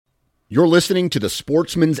You're listening to the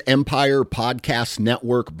Sportsman's Empire Podcast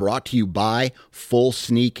Network, brought to you by Full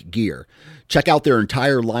Sneak Gear. Check out their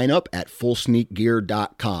entire lineup at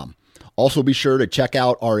fullsneakgear.com. Also be sure to check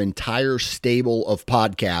out our entire stable of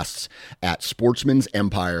podcasts at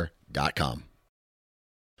sportsmansempire.com.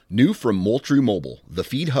 New from Moultrie Mobile, the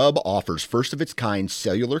Feed Hub offers first-of-its-kind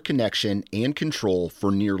cellular connection and control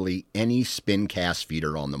for nearly any spin cast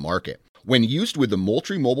feeder on the market. When used with the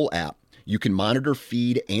Moultrie Mobile app, you can monitor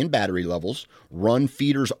feed and battery levels, run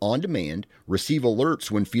feeders on demand, receive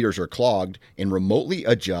alerts when feeders are clogged, and remotely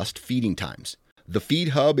adjust feeding times. The Feed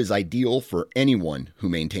Hub is ideal for anyone who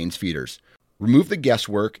maintains feeders. Remove the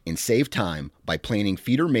guesswork and save time by planning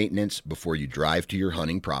feeder maintenance before you drive to your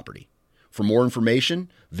hunting property. For more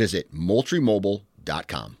information, visit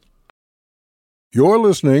MoultrieMobile.com. You're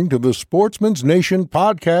listening to the Sportsman's Nation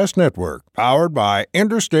Podcast Network, powered by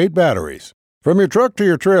Interstate Batteries. From your truck to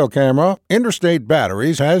your trail camera, Interstate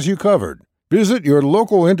Batteries has you covered. Visit your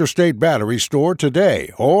local Interstate Battery store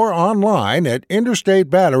today or online at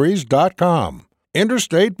interstatebatteries.com.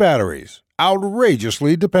 Interstate Batteries,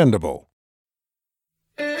 outrageously dependable.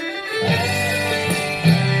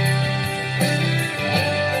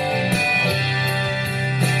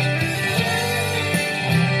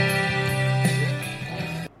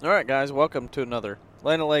 All right, guys, welcome to another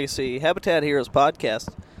Land and Legacy Habitat Heroes podcast.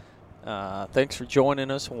 Thanks for joining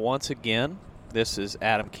us once again. This is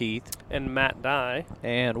Adam Keith. And Matt Dye.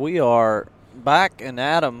 And we are back, and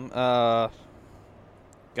Adam,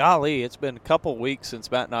 golly, it's been a couple weeks since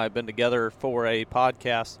Matt and I have been together for a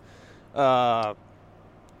podcast.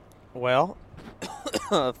 Well,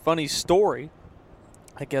 funny story.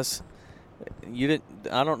 I guess you didn't,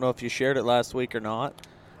 I don't know if you shared it last week or not.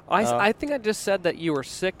 I think I just said that you were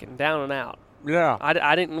sick and down and out. Yeah.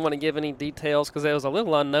 I didn't want to give any details because it was a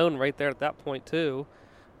little unknown right there at that point, too.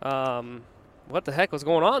 What the heck was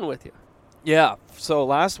going on with you? Yeah. So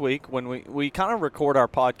last week when we kind of record our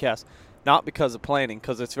podcast, not because of planning,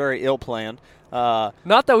 because it's very ill-planned.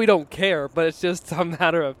 Not that we don't care, but it's just a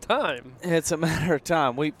matter of time. It's a matter of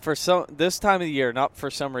time. This time of the year, not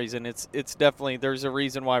for some reason, it's definitely, there's a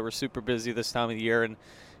reason why we're super busy this time of the year,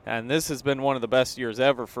 and this has been one of the best years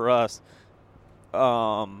ever for us.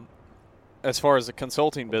 As far as the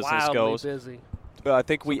consulting business goes. Busy. I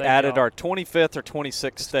think we added our 25th or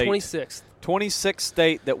 26th state. 26th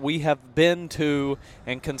state that we have been to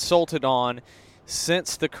and consulted on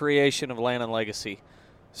since the creation of Land and Legacy.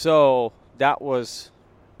 So that was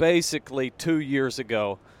basically 2 years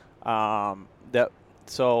ago.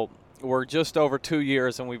 So we're just over 2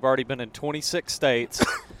 years, and we've already been in 26 states.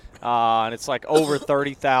 And it's like over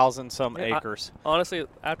 30,000 some acres. Honestly,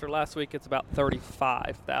 after last week, it's about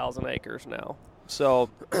 35,000 acres now.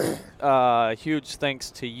 So, huge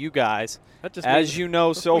thanks to you guys. As you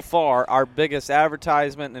know so far, our biggest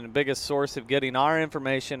advertisement and the biggest source of getting our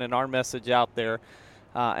information and our message out there.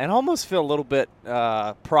 And I almost feel a little bit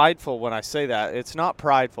prideful when I say that. It's not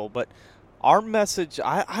prideful, but our message,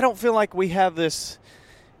 I don't feel like we have this.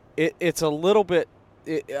 It's a little bit.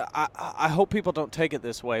 I hope people don't take it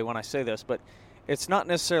this way when I say this, but it's not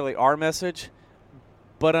necessarily our message.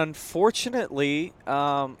 But unfortunately,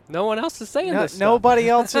 no one else is saying this stuff. Nobody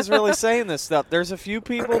else is really saying this stuff. There's a few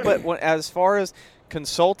people, but as far as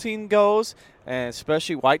consulting goes, and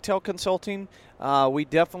especially whitetail consulting, we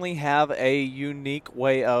definitely have a unique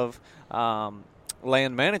way of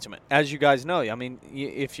land management. As you guys know, I mean,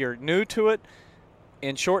 if you're new to it,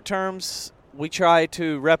 in short terms, we try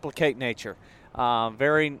to replicate nature.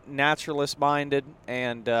 Very naturalist-minded,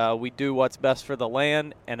 and we do what's best for the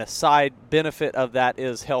land, and a side benefit of that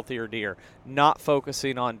is healthier deer. Not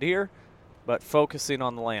focusing on deer, but focusing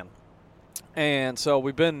on the land. And so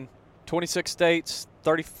we've been 26 states,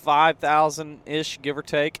 35,000-ish, give or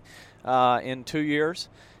take, in 2 years.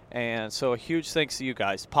 And so a huge thanks to you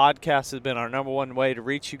guys. Podcast has been our number one way to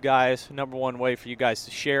reach you guys, number one way for you guys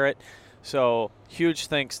to share it. So huge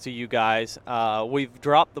thanks to you guys. We've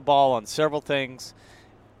dropped the ball on several things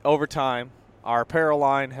over time. Our apparel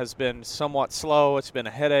line has been somewhat slow. It's been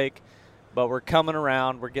a headache, but we're coming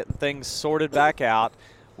around. We're getting things sorted back out.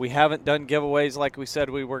 We haven't done giveaways like we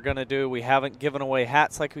said we were going to do. We haven't given away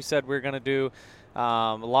hats like we said we were going to do.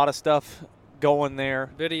 A lot of stuff going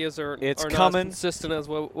there. Videos are coming. Not as consistent as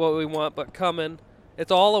what we want, but coming.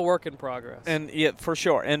 It's all a work in progress. And yeah, for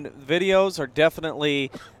sure. And videos are definitely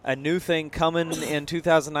a new thing coming in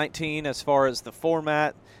 2019 as far as the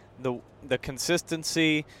format, the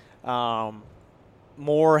consistency,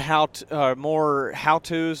 more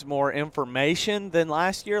how-tos, more information than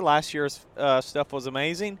last year. Last year's stuff was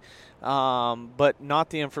amazing, but not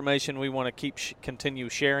the information we want to continue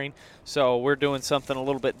sharing. So we're doing something a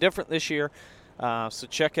little bit different this year. So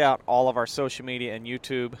check out all of our social media and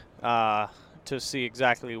YouTube to see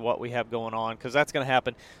exactly what we have going on, because that's going to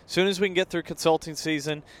happen as soon as we can get through consulting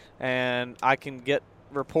season and I can get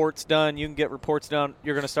reports done. You can get reports done.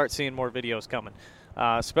 You're going to start seeing more videos coming,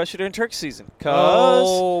 especially during turkey season.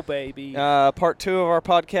 Oh, baby. Part 2 of our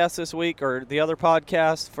podcast this week, or the other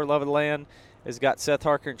podcast for Love of the Land, has got Seth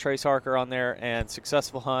Harker and Trace Harker on there, and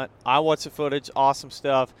Successful Hunt. I watched the footage. Awesome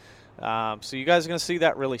stuff. So you guys are going to see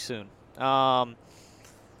that really soon.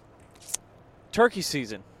 Turkey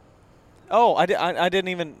season. Oh, I didn't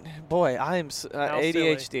even. Boy, I am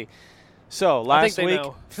ADHD. Silly. So last week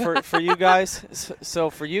for you guys. So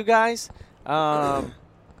for you guys, I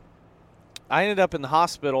ended up in the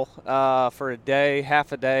hospital for a day,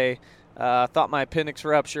 half a day. Thought my appendix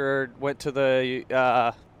ruptured. Went to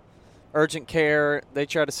the urgent care. They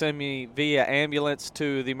tried to send me via ambulance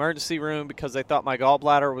to the emergency room because they thought my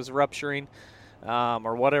gallbladder was rupturing,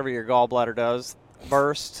 or whatever your gallbladder does,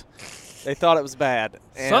 burst. They thought it was bad.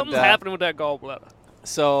 Something's happening with that gallbladder.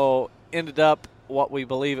 So ended up, what we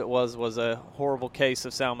believe it was a horrible case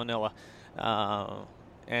of salmonella.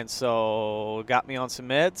 And so got me on some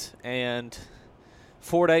meds. And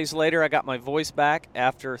 4 days later, I got my voice back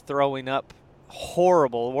after throwing up.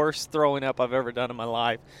 Horrible, worst throwing up I've ever done in my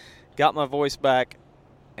life. Got my voice back,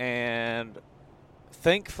 and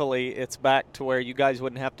thankfully it's back to where you guys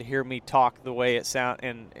wouldn't have to hear me talk the way it sound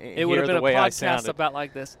and it would hear have been the way a I podcast sounded. about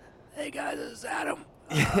like this. Hey guys, this is Adam.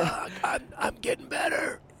 I'm getting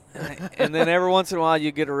better. And then every once in a while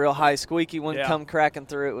you get a real high squeaky one come cracking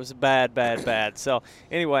through. It was bad. So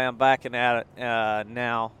anyway, I'm backing at it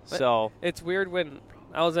now. But so it's weird. When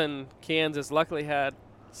I was in Kansas, luckily had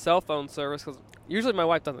cell phone service, because usually my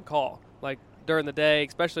wife doesn't call like during the day,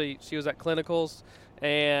 especially she was at clinicals,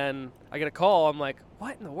 and I get a call. I'm like,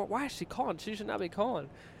 what in the world? Why is she calling? She should not be calling.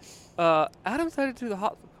 Adam's headed to the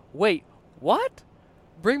hospital. Wait, what?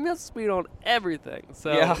 Bring me up to speed on everything.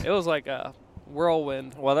 So it was like a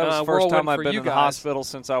whirlwind. Well, that was the first time I've been in the guys. hospital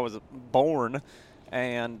since I was born,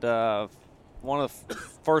 and one of the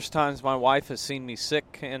first times my wife has seen me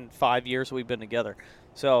sick in 5 years we've been together.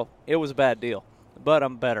 So it was a bad deal, but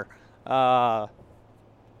I'm better.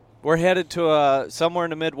 We're headed to somewhere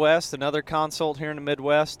in the Midwest, another consult here in the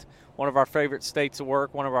Midwest, one of our favorite states to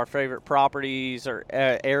work, one of our favorite properties or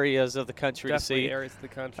areas of the country Definitely to see. areas of the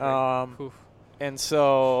country. And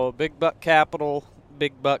so big buck capital,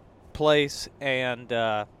 big buck place, and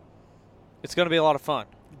it's going to be a lot of fun.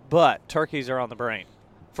 But turkeys are on the brain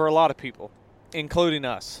for a lot of people, including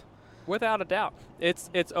us. Without a doubt.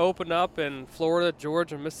 It's opened up in Florida,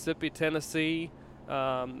 Georgia, Mississippi, Tennessee,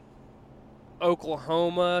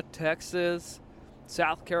 Oklahoma, Texas,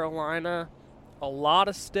 South Carolina. A lot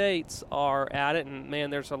of states are at it, and, man,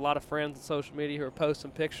 there's a lot of friends on social media who are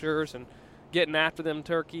posting pictures and getting after them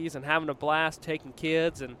turkeys and having a blast, taking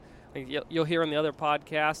kids. And you'll hear on the other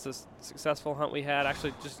podcast this successful hunt we had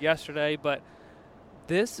actually just yesterday. But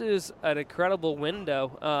this is an incredible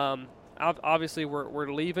window. Obviously,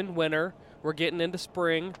 we're leaving winter. We're getting into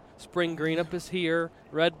spring. Spring greenup is here.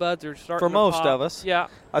 Red buds are starting for to most pop. of us. Yeah.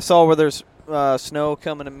 I saw where there's snow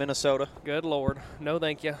coming in Minnesota. Good Lord. No,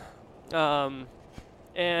 thank you.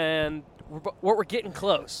 And we're getting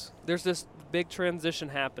close. There's this big transition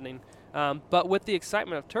happening. But with the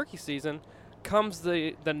excitement of turkey season comes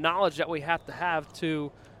the knowledge that we have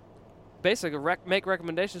to basically make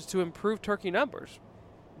recommendations to improve turkey numbers.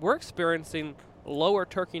 We're experiencing lower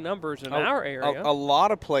turkey numbers in our area. A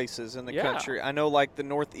lot of places in the country. I know, like the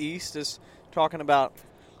Northeast is talking about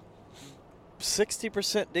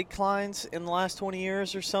 60% declines in the last 20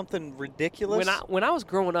 years or something ridiculous. When I was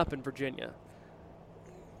growing up in Virginia,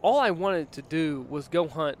 all I wanted to do was go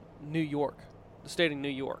hunt New York, the state of New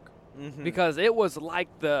York. Mm-hmm. Because it was like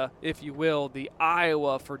if you will, the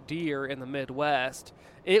Iowa for deer in the Midwest.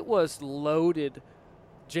 It was loaded,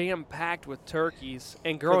 jam-packed with turkeys.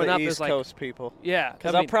 And growing up, East like Coast people. Yeah.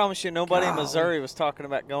 Because I promise you, nobody in Missouri was talking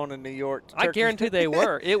about going to New York. I guarantee they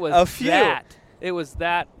were. It was a few. It was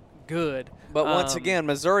that good. But once again,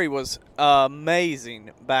 Missouri was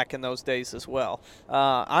amazing back in those days as well.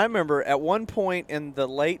 I remember at one point in the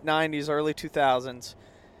late 90s, early 2000s,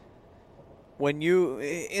 when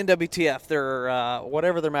NWTF, their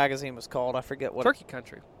whatever their magazine was called, I forget what.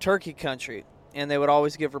 Turkey Country. And they would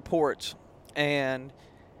always give reports. And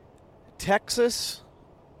Texas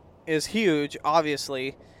is huge,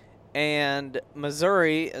 obviously, and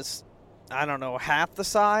Missouri is, I don't know, half the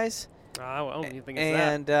size. I don't even think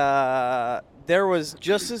And it's there was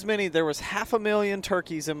just as many. There was 500,000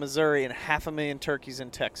 turkeys in Missouri and 500,000 turkeys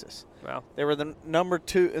in Texas. Wow. They were the number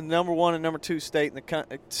one and number two states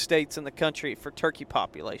in the country for turkey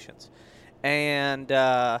populations. And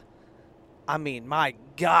I I mean, my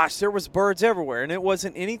gosh, there was birds everywhere, and it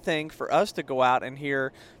wasn't anything for us to go out and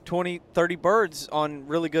hear 20, 30 birds on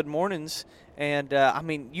really good mornings. And, I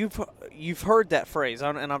mean, you've heard that phrase,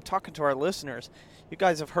 and I'm talking to our listeners. You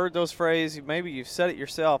guys have heard those phrases. Maybe you've said it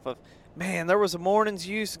yourself of, man, there was a mornings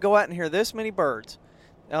you used to go out and hear this many birds.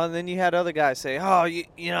 And then you had other guys say, oh, you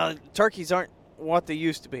know, turkeys aren't what they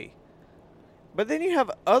used to be. But then you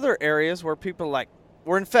have other areas where people are like,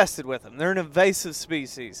 we're infested with them. They're an invasive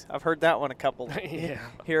species. I've heard that one a couple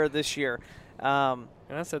here this year. And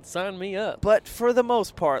I said, sign me up. But for the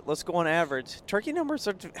most part, let's go on average. Turkey numbers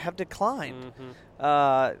have declined.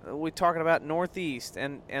 We're talking about Northeast.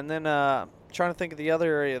 And then trying to think of the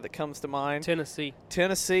other area that comes to mind.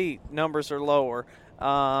 Tennessee numbers are lower.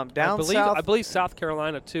 Down south, I believe South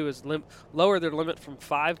Carolina, too, is lower their limit from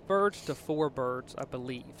 5 birds to 4 birds, I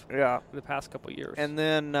believe. Yeah. In the past couple of years. And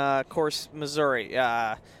then, of course, Missouri.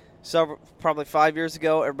 Probably 5 years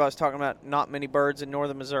ago, everybody was talking about not many birds in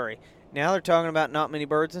northern Missouri. Now they're talking about not many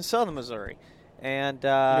birds in southern Missouri. And you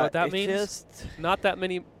know what that means? Not that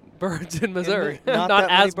many birds in Missouri. Not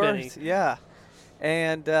as many. Yeah.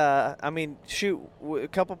 And, I mean, shoot, a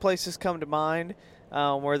couple places come to mind.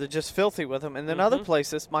 Where they're just filthy with them. And then other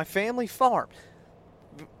places, my family farm.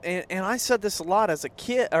 And I said this a lot as a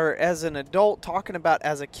kid, or as an adult talking about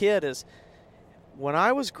as a kid, is when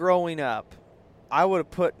I was growing up, I would have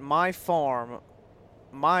put my farm,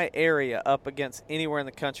 my area up against anywhere in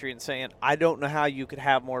the country and saying, I don't know how you could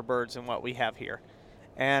have more birds than what we have here.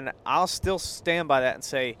 And I'll still stand by that and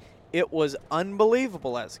say it was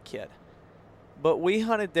unbelievable as a kid. But we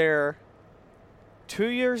hunted there 2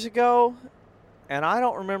 years ago, and I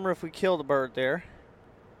don't remember if we killed a bird there.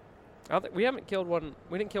 We haven't killed one.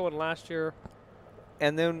 We didn't kill one last year.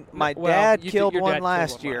 And then my dad killed one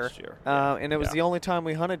last year. Yeah. And it was the only time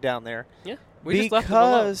we hunted down there. Yeah.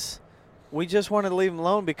 Because we just wanted to leave them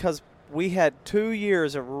alone because we had 2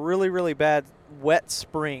 years of really, really bad wet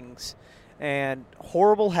springs and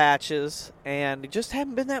horrible hatches, and it just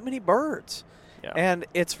haven't been that many birds. Yeah. And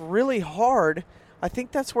it's really hard. I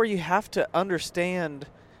think that's where you have to understand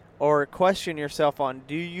or question yourself on,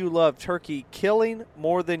 do you love turkey killing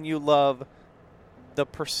more than you love the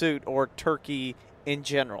pursuit or turkey in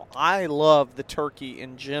general? I love the turkey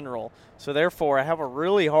in general, so therefore I have a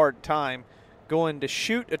really hard time going to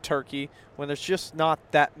shoot a turkey when there's just not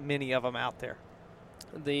that many of them out there.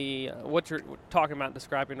 What you're talking about and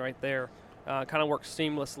describing right there kind of works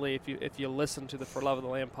seamlessly if you listen to the For Love of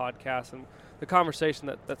the Land podcast, and the conversation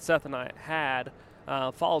that Seth and I had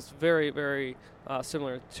follows very, very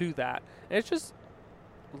similar to that. And it's just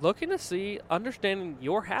looking to see, understanding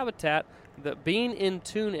your habitat, that being in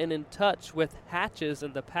tune and in touch with hatches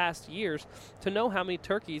in the past years to know how many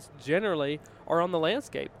turkeys generally are on the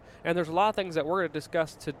landscape. And there's a lot of things that we're going to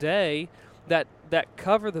discuss today that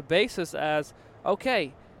cover the basis as,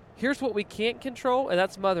 okay, here's what we can't control, and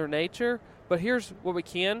that's Mother Nature, but here's what we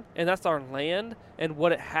can, and that's our land and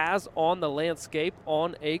what it has on the landscape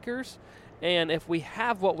on acres. And if we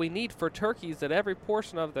have what we need for turkeys at every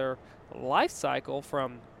portion of their life cycle,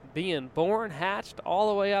 from being born, hatched, all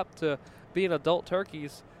the way up to being adult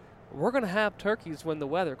turkeys, we're going to have turkeys when the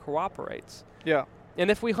weather cooperates. Yeah. And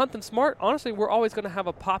if we hunt them smart, honestly, we're always going to have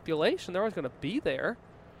a population. They're always going to be there.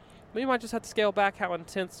 We might just have to scale back how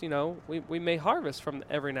intense, we may harvest from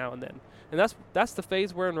every now and then. And that's the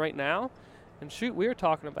phase we're in right now. And shoot, we were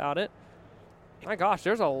talking about it. My gosh,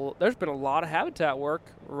 there's been a lot of habitat work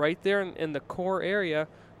right there in the core area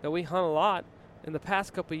that we hunt a lot in the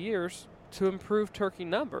past couple of years to improve turkey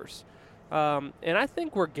numbers. And I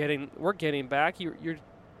think we're getting back. Your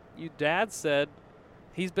dad said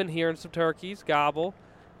he's been hearing some turkeys gobble,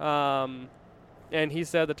 and he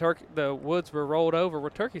said the woods were rolled over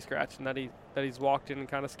with turkey scratching that he's walked in and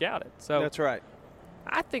kind of scouted. So that's right.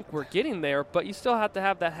 I think we're getting there, but you still have to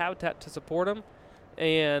have that habitat to support them,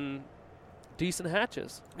 and decent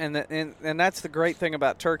hatches. And that's the great thing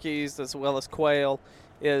about turkeys as well as quail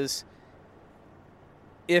is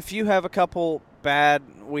if you have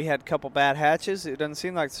we had a couple bad hatches, it doesn't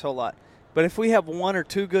seem like it's a whole lot. But if we have 1 or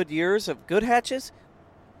 2 good years of good hatches,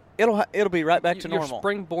 it'll be right back to normal. You're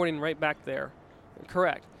springboarding right back there.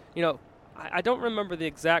 Correct. I don't remember the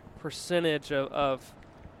exact percentage of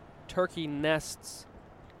turkey nests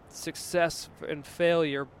success and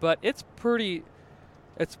failure, but it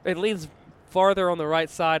leans farther on the right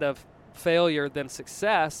side of failure than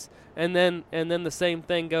success, and then the same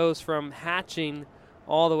thing goes from hatching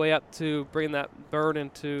all the way up to bringing that bird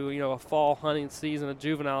into a fall hunting season, a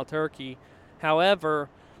juvenile turkey. However,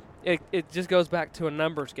 it just goes back to a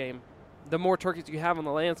numbers game. The more turkeys you have on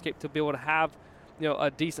the landscape to be able to have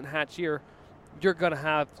a decent hatch year, you're going to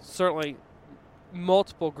have certainly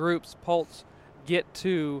multiple groups, poults, get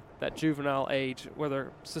to that juvenile age where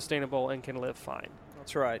they're sustainable and can live fine.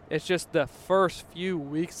 That's right. It's just the first few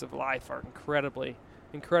weeks of life are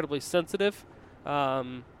incredibly sensitive,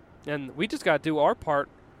 and we just got to do our part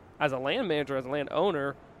as a land manager, as a land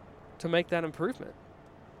owner, to make that improvement.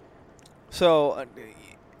 So,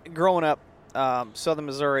 growing up, southern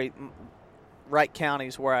Missouri, Wright County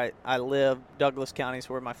is where I live. Douglas County is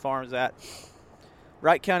where my farm's at.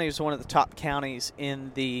 Wright County is one of the top counties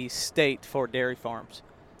in the state for dairy farms.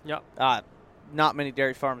 Yep. Not many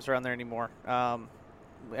dairy farms around there anymore.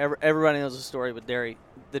 Everybody knows the story with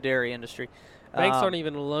the dairy industry. Banks aren't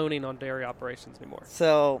even loaning on dairy operations anymore.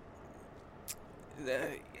 So,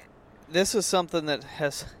 this is something that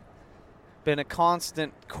has been a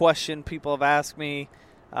constant question people have asked me,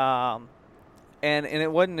 and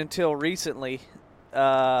it wasn't until recently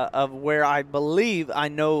of where I believe I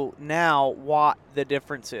know now what the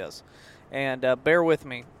difference is. And bear with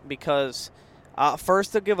me, because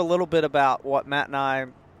first I'll give a little bit about what Matt and I,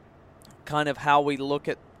 kind of how we look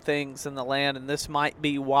at things in the land, and this might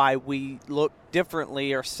be why we look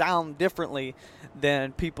differently or sound differently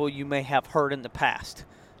than people you may have heard in the past.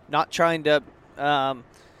 Not trying to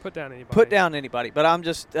put down anybody, but I'm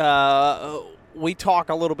just we talk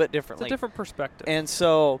a little bit differently. It's a different perspective. And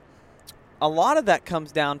so a lot of that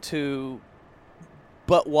comes down to,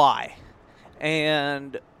 but why?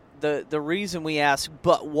 And the reason we ask,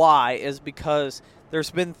 but why, is because there's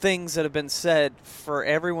been things that have been said for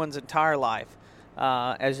everyone's entire life.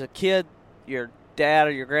 As a kid, your dad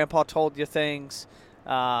or your grandpa told you things.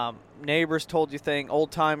 Neighbors told you things.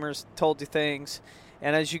 Old-timers told you things.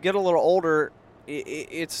 And as you get a little older,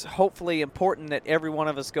 it's hopefully important that every one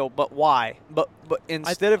of us go, but why? But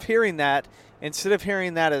instead of hearing that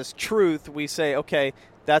as truth, we say, okay,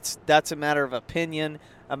 that's a matter of opinion,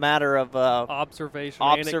 a matter of observation.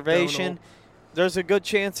 Anecdotal. There's a good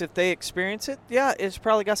chance if they experience it, yeah, it's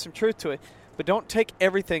probably got some truth to it. But don't take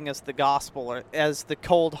everything as the gospel or as the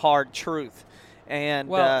cold, hard truth. And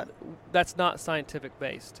that's not scientific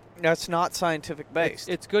based. That's not scientific based.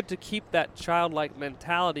 It's good to keep that childlike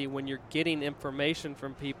mentality when you're getting information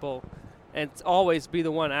from people, and always be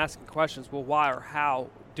the one asking questions. Well, why or how?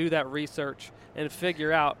 Do that research and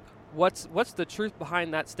figure out what's the truth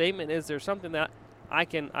behind that statement. Is there something that I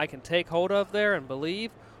can take hold of there and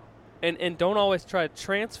believe? And don't always try to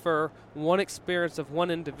transfer one experience of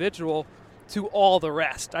one individual to all the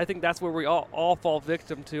rest. I think that's where we all fall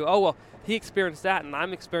victim to. Oh, well, he experienced that, and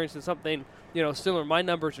I'm experiencing something, similar. My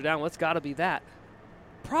numbers are down. Well, it's got to be that.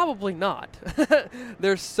 Probably not.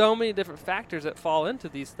 There's so many different factors that fall into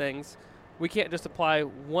these things. We can't just apply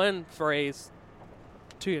one phrase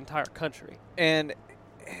to the entire country. And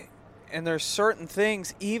there's certain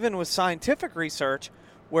things, even with scientific research,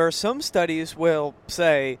 where some studies will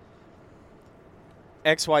say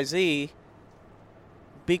XYZ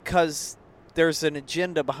because there's an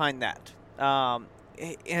agenda behind that.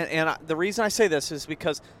 And the reason I say this is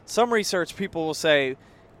because some research people will say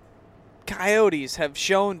coyotes have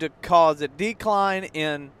shown to cause a decline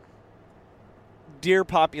in deer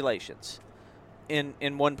populations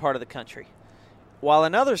in one part of the country, while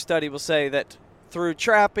another study will say that through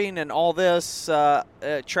trapping and all this,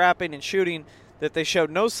 trapping and shooting, that they showed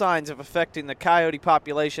no signs of affecting the coyote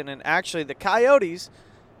population, and actually the coyotes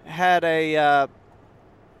had a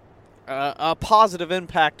positive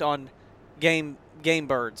impact on game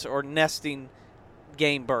birds or nesting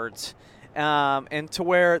game birds, and to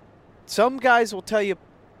where some guys will tell you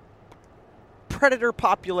predator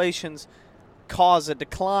populations cause a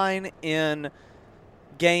decline in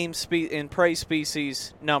in prey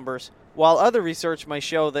species numbers, while other research may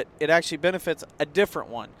show that it actually benefits a different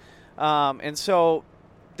one. And so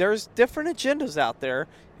there's different agendas out there,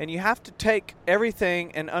 and you have to take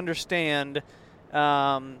everything and understand.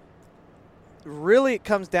 Really, it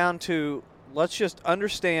comes down to, let's just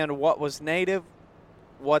understand what was native,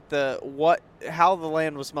 how the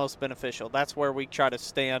land was most beneficial. That's where we try to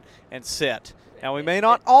stand and sit. Now, we may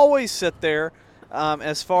not always sit there,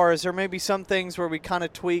 as far as there may be some things where we kind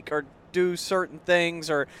of tweak or do certain things,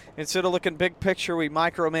 or instead of looking big picture, we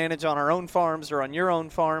micromanage on our own farms or on your own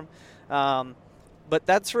farm. But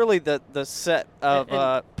that's really the set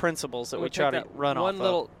of principles that we try to run off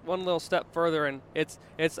of. One little step further, and it's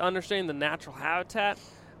understanding the natural habitat,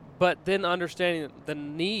 but then understanding the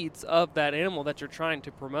needs of that animal that you're trying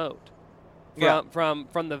to promote.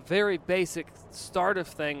 From the very basic start of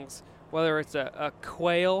things, whether it's a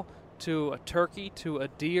quail to a turkey to a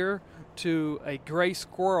deer to a gray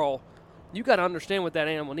squirrel, you got to understand what that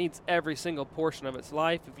animal needs every single portion of its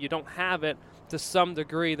life. If you don't have it, to some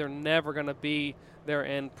degree, they're never going to be there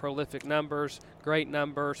in prolific numbers, great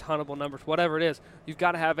numbers, huntable numbers, whatever it is. You've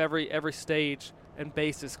got to have every stage and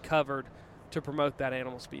basis covered to promote that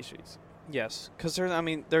animal species. Yes, because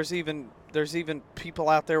there's even people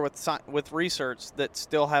out there with research that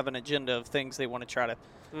still have an agenda of things they want to try to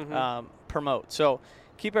promote. So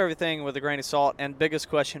keep everything with a grain of salt. And biggest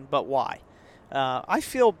question, but why? I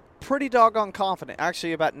feel pretty doggone confident,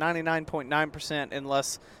 actually about 99.9%,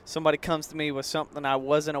 unless somebody comes to me with something I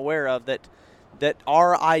wasn't aware of, that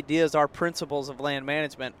our ideas, our principles of land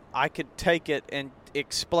management, I could take it and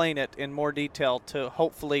explain it in more detail to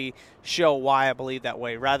hopefully show why I believe that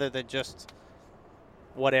way, rather than just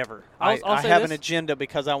whatever. I have an agenda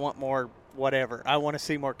because I want more whatever. I want to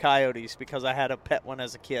see more coyotes because I had a pet one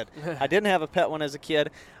as a kid. I didn't have a pet one as a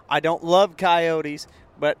kid. I don't love coyotes,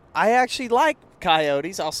 but I actually like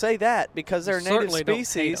coyotes. I'll say that because they're a native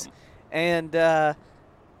species. And we're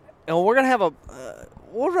going to have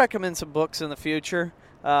we'll recommend some books in the future.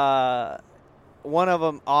 One of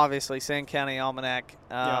them, obviously, Sand County Almanac.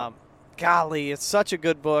 Golly, it's such a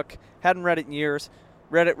good book. Hadn't read it in years.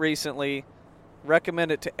 Read it recently.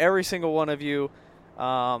 Recommend it to every single one of you.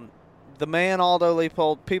 The man, Aldo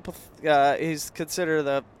Leopold, he's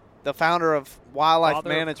considered the founder of wildlife Father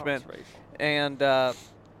management. Of and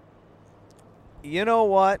you know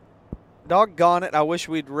what? Doggone it! I wish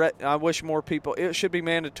more people. It should be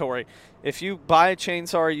mandatory. If you buy a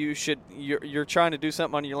chainsaw, you're trying to do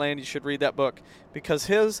something on your land, you should read that book, because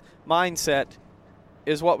his mindset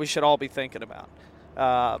is what we should all be thinking about.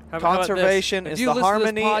 Conservation is the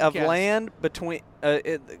harmony of land between.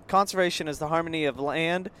 Conservation is the harmony of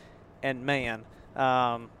land and man.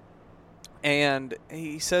 And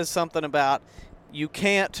he says something about you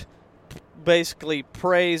can't basically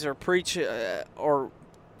praise or preach or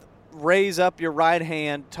raise up your right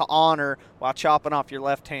hand to honor while chopping off your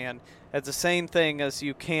left hand. It's the same thing as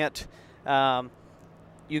you can't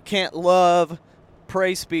love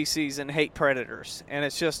prey species and hate predators. And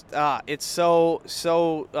it's just it's so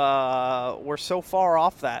we're so far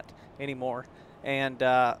off that anymore. And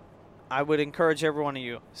I would encourage every one of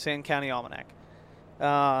you, Sand County Almanac.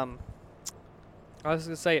 I was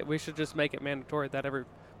going to say, we should just make it mandatory that every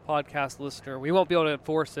podcast listener, we won't be able to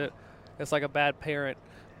enforce it. It's like a bad parent.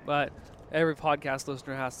 But every podcast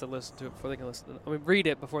listener has to listen to it before they can listen to it. Read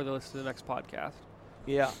it before they listen to the next podcast.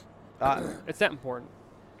 Yeah. It's that important.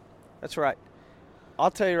 That's right.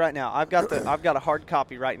 I'll tell you right now, I've got a hard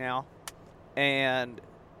copy right now, and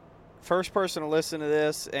first person to listen to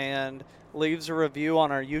this and leaves a review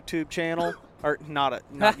on our YouTube channel, or not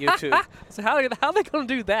YouTube. So how are they going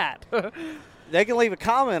to do that? They can leave a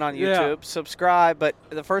comment on YouTube, subscribe, but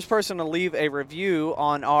the first person to leave a review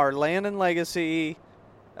on our Land and Legacy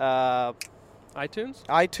iTunes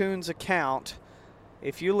account,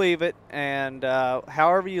 if you leave it, and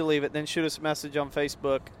however you leave it, then shoot us a message on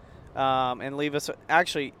Facebook, and leave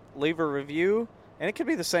a review, and it could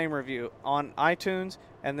be the same review on iTunes,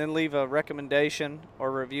 and then leave a recommendation or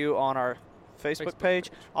review on our Facebook page.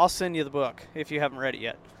 I'll send you the book if you haven't read it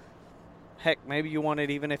yet. Heck, maybe you want it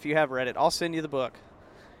even if you have read it. I'll send you the book,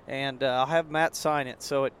 and I'll have Matt sign it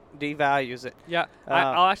so it devalues it. Yeah,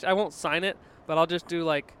 I won't sign it, but I'll just do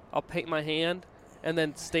I'll paint my hand and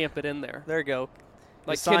then stamp it in there. There you go.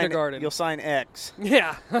 Like kindergarten. You'll sign X.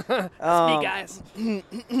 Yeah. That's me, guys.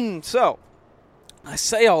 So, I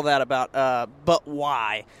say all that about, but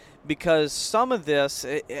why? Because some of this,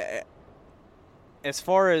 as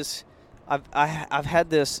far as I've had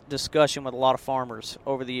this discussion with a lot of farmers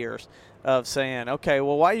over the years of saying, okay,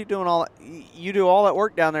 well, why are you doing all that? You do all that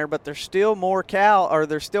work down there, but there's still more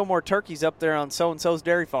there's still more turkeys up there on so-and-so's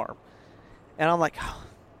dairy farm. And I'm like,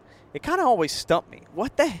 it kind of always stumped me.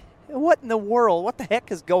 What in the world? What the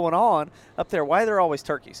heck is going on up there? Why are there always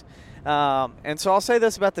turkeys? And so I'll say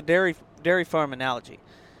this about the dairy farm analogy.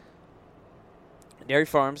 Dairy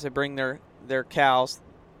farms, they bring their cows,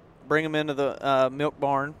 bring them into the milk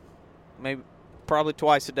barn, probably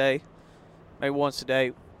twice a day, maybe once a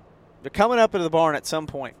day. They're coming up into the barn at some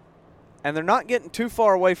point, and they're not getting too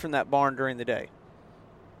far away from that barn during the day.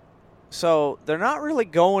 So they're not really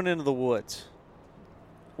going into the woods.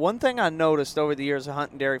 One thing I noticed over the years of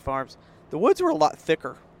hunting dairy farms, the woods were a lot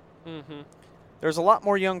thicker. Mm-hmm. There's a lot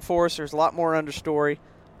more young forest. There's a lot more understory,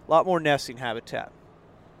 a lot more nesting habitat.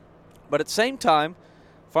 But at the same time,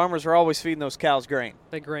 farmers are always feeding those cows grain.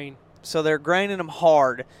 They grain. So they're graining them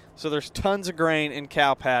hard. So there's tons of grain in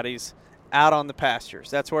cow patties out on the pastures.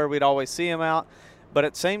 That's where we'd always see them out. But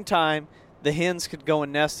at the same time, the hens could go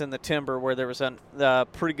and nest in the timber where there was a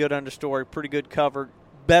pretty good understory, pretty good cover,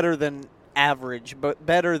 better than average, but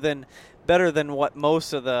better than what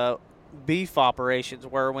most of the beef operations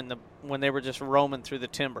were when they were just roaming through the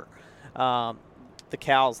timber. The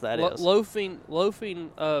cows, that is.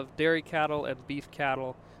 Loafing of dairy cattle and beef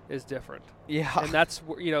cattle is different. Yeah. And that's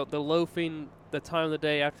where, the loafing, the time of the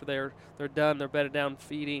day after they're done, they're bedded down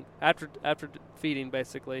feeding. After feeding,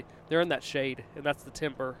 basically, they're in that shade, and that's the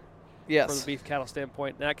timber. Yes. From the beef cattle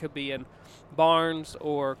standpoint. And that could be in barns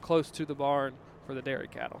or close to the barn for the dairy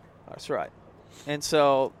cattle. That's right. And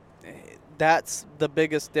so that's the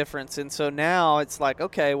biggest difference. And so now it's like,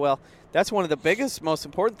 okay, well, that's one of the biggest, most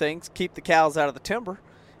important things, keep the cows out of the timber.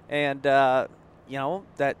 And,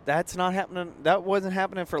 that's not happening. That wasn't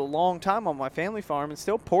happening for a long time on my family farm. And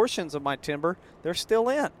still portions of my timber, they're still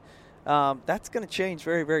in. That's going to change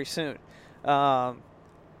very, very soon.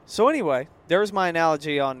 So anyway, there's my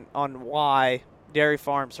analogy on why dairy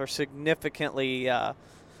farms are significantly and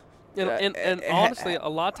honestly, a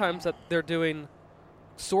lot of times that they're doing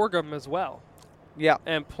sorghum as well. Yeah.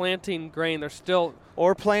 And planting grain, they're still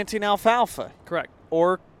or planting alfalfa. Correct.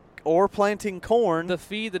 Or planting corn. The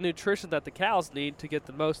feed, the nutrition that the cows need to get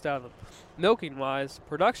the most out of them, milking wise,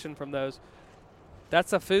 production from those.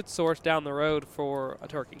 That's a food source down the road for a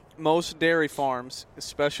turkey. Most dairy farms,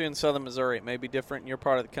 especially in southern Missouri, it may be different in your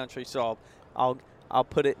part of the country, so I'll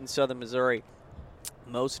put it in southern Missouri.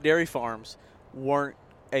 Most dairy farms weren't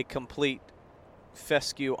a complete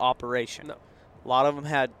fescue operation. No. A lot of them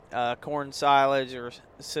had corn silage or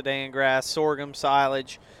Sudan grass, sorghum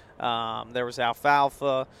silage. There was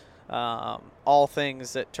alfalfa, all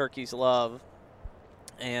things that turkeys love.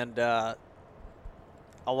 And a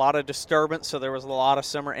lot of disturbance, so there was a lot of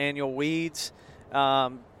summer annual weeds.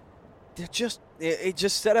 It just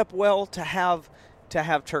set up well to have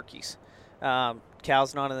turkeys.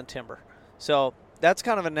 Cows not in the timber. So that's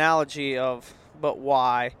kind of an analogy of but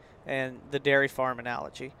why, and the dairy farm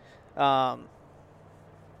analogy.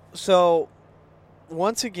 So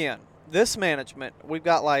once again, this management, we've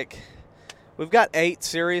got 8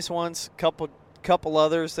 serious ones, couple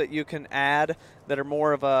others that you can add that are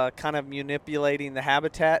more of a kind of manipulating the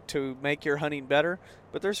habitat to make your hunting better.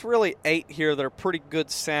 But there's really 8 here that are pretty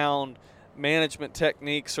good sound management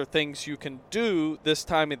techniques or things you can do this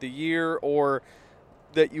time of the year or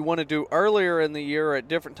that you want to do earlier in the year or at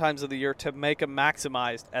different times of the year to make them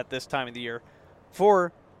maximized at this time of the year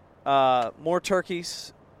for more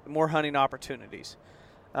turkeys, more hunting opportunities.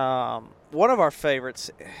 One of our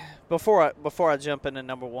favorites, before I jump into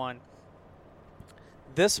number one,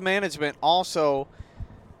 this management also,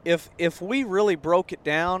 if we really broke it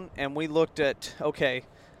down and we looked at, okay,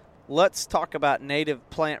 let's talk about native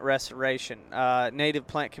plant restoration, native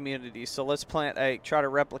plant communities. So let's try to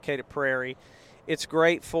replicate a prairie. It's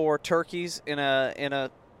great for turkeys in a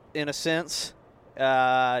sense.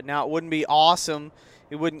 Now it wouldn't be awesome.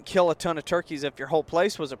 It wouldn't kill a ton of turkeys if your whole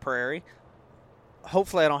place was a prairie.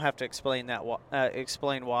 Hopefully, I don't have to explain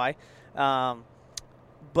why.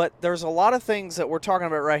 But there's a lot of things that we're talking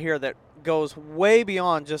about right here that goes way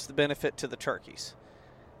beyond just the benefit to the turkeys.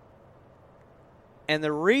 And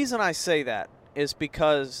the reason I say that is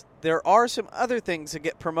because there are some other things that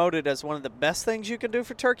get promoted as one of the best things you can do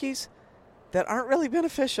for turkeys that aren't really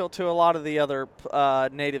beneficial to a lot of the other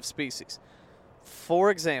native species.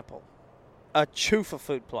 For example, a chufa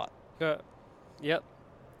food plot. Yep.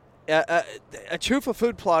 A chufa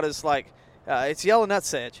food plot is like it's yellow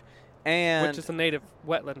nutsedge, which is a native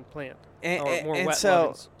wetland plant or more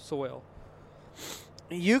wetland soil.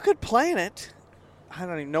 You could plant it. I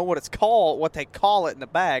don't even know what they call it in the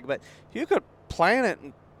bag, but you could plant it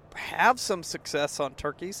and have some success on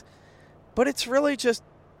turkeys. But it's really just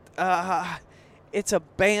it's a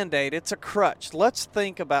Band-Aid. It's a crutch. Let's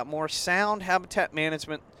think about more sound habitat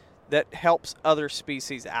management that helps other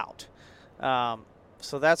species out.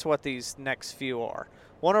 So that's what these next few are.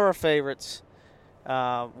 One of our favorites,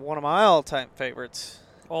 one of my all-time favorites.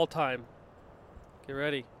 All time. Get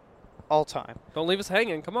ready. All time. Don't leave us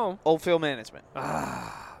hanging. Come on. Old field management.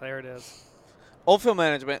 There it is. Old field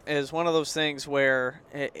management is one of those things where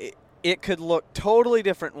it could look totally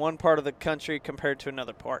different in one part of the country compared to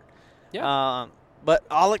another part. Yeah. But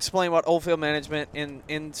I'll explain what old field management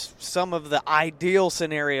in some of the ideal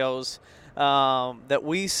scenarios that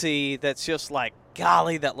we see that's just like,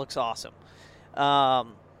 golly, that looks awesome.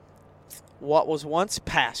 What was once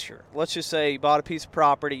pasture, let's just say you bought a piece of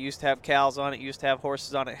property, used to have cows on it, used to have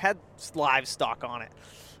horses on it, had livestock on it,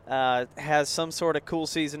 has some sort of cool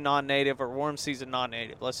season non-native or warm season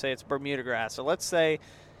non-native. Let's say it's Bermuda grass. So let's say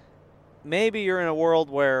maybe you're in a world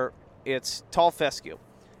where it's tall fescue,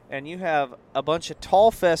 and you have a bunch of tall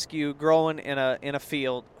fescue growing in a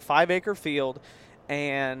field, 5-acre field,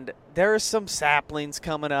 and there's some saplings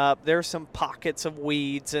coming up. There's some pockets of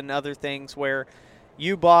weeds and other things where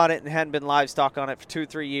you bought it and hadn't been livestock on it for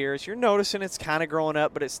 2-3 years, you're noticing it's kind of growing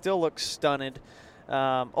up, but it still looks stunted.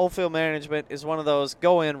 Oldfield Management is one of those,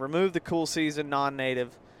 go in, remove the cool season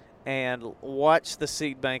non-native, and watch the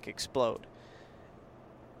seed bank explode.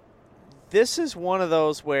 This is one of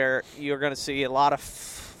those where you're going to see a lot of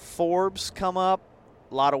forbs come up,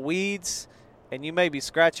 a lot of weeds, and you may be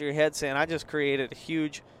scratching your head saying, I just created a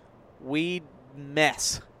huge weed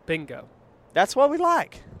mess. Bingo. That's what we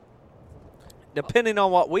like, depending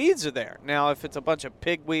on what weeds are there. Now, if it's a bunch of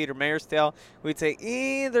pigweed or mare's tail, we'd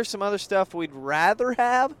say, there's some other stuff we'd rather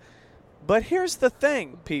have. But here's the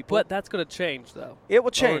thing, people. But that's going to change, though. It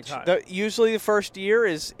will change. Over time. Usually the first year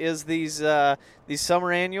is these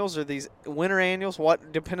summer annuals or these winter annuals,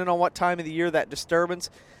 depending on what time of the year that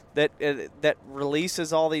disturbance that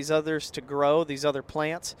releases all these others to grow, these other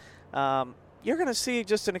plants. You're going to see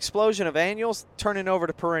just an explosion of annuals turning over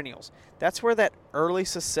to perennials. That's where that early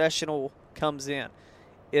successional comes in.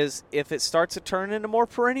 Is if it starts to turn into more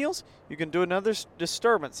perennials, you can do another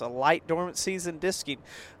disturbance, a light dormant season disking,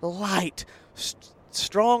 light,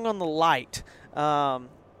 strong on the light,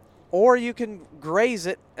 or you can graze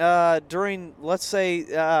it during, let's say,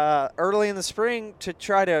 early in the spring to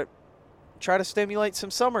try to stimulate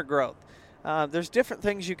some summer growth. There's different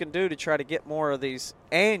things you can do to try to get more of these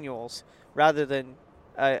annuals rather than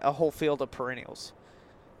a whole field of perennials.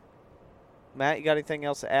 Matt, you got anything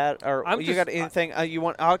else to add? Or got anything you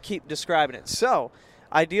want? I'll keep describing it. So,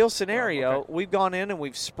 ideal scenario, We've gone in and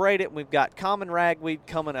we've sprayed it, and we've got common ragweed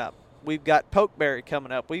coming up. We've got pokeberry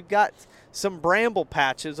coming up. We've got some bramble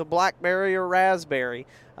patches, a blackberry or raspberry,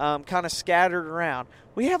 kind of scattered around.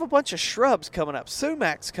 We have a bunch of shrubs coming up,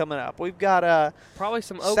 sumacs coming up. We've got probably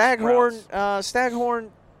some oak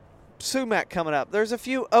staghorn sumac coming up. There's a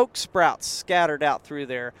few oak sprouts scattered out through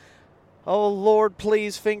there. Oh, Lord,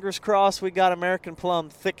 please, fingers crossed, we got American plum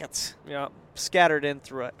thickets scattered in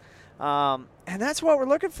through it. And that's what we're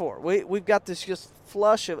looking for. We've got this just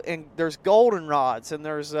flush of, and there's goldenrods, and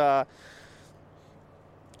there's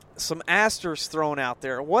some asters thrown out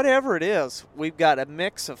there. Whatever it is, we've got a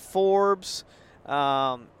mix of forbs,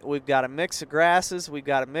 we've got a mix of grasses, we've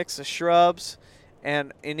got a mix of shrubs,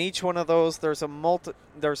 and in each one of those,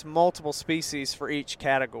 there's multiple species for each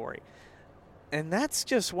category. And that's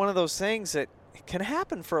just one of those things that can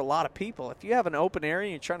happen for a lot of people. If you have an open area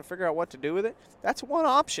and you're trying to figure out what to do with it, that's one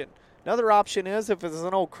option. Another option is if it's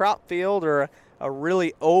an old crop field or a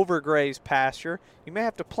really overgrazed pasture, you may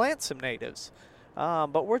have to plant some natives.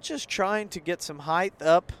 But we're just trying to get some height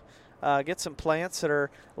up, get some plants that are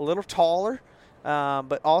a little taller,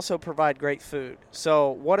 but also provide great food. So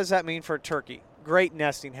what does that mean for a turkey? Great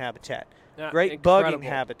nesting habitat, great bugging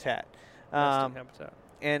habitat. Nesting habitat.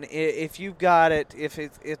 And if you've got it, if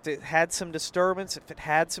it had some disturbance, if it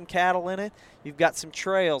had some cattle in it, you've got some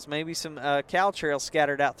trails, maybe some cow trails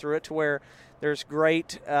scattered out through it to where there's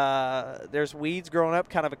there's weeds growing up,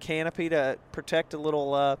 kind of a canopy to protect a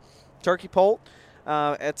little turkey poult.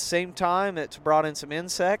 At the same time, it's brought in some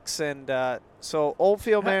insects, and so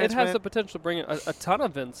Oldfield Management. It has the potential to bring in a ton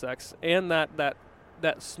of insects and that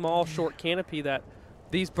small, short canopy that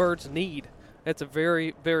these birds need. It's a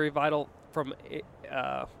very, very vital from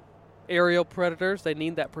aerial predators. They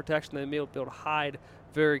need that protection. They need to be able to hide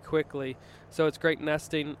very quickly. So it's great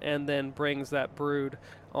nesting, and then brings that brood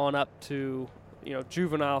on up to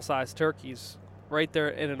juvenile-sized turkeys right there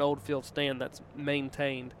in an old field stand that's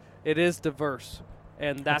maintained. It is diverse,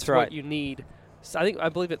 and that's right. What you need. So I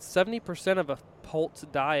believe it's 70% of a poult's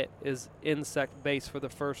diet is insect-based for the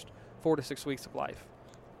first 4 to 6 weeks of life.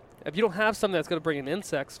 If you don't have something that's going to bring in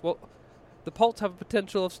insects, well, the poults have a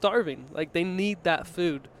potential of starving. Like, they need that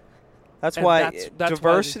food. That's why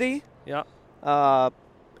diversity. Yeah.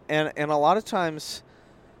 And a lot of times,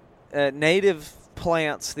 native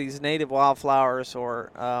plants, these native wildflowers,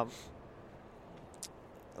 or a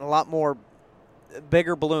lot more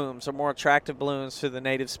bigger blooms or more attractive blooms to the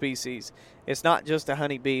native species. It's not just a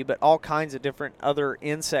honeybee, but all kinds of different other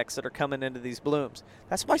insects that are coming into these blooms.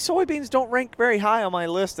 That's why soybeans don't rank very high on my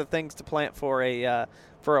list of things to plant for a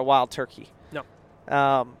wild turkey. No.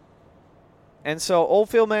 And so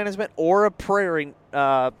Oldfield Management or a prairie,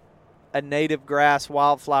 a native grass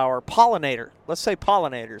wildflower pollinator, let's say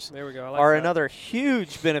pollinators, there we go. are another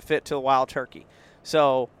huge benefit to the wild turkey.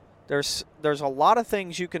 So there's a lot of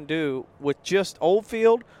things you can do with just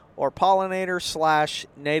Oldfield or pollinator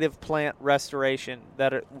 / native plant restoration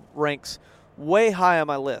that it ranks way high on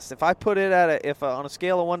my list. If I put it on a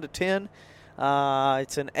scale of 1 to 10,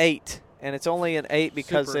 it's an 8. And it's only an 8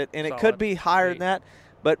 because it could be higher than that,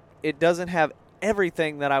 but it doesn't have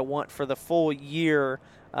everything that I want for the full year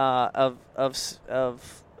of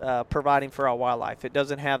providing for our wildlife. It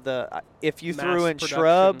doesn't have the if you Mass threw in production.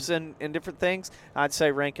 shrubs and different things, I'd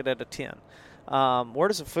say rank it at a 10. Where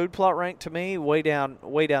does a food plot rank to me? Way down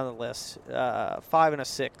the list. 5 and a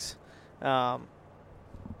 6,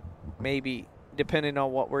 maybe depending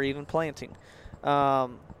on what we're even planting.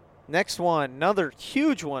 Next one, another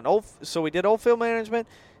huge one. So we did old field management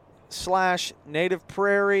 / native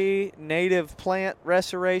prairie, native plant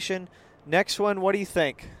restoration. Next one, what do you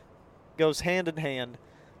think? Goes hand in hand.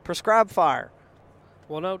 Prescribed fire.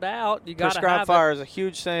 Well, no doubt. You got to have Prescribed fire is a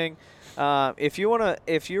huge thing. If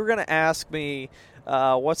you're gonna ask me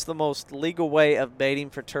what's the most legal way of baiting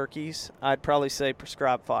for turkeys, I'd probably say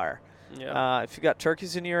prescribed fire. Yeah. If you got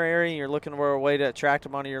turkeys in your area and you're looking for a way to attract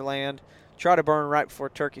them onto your land, try to burn right before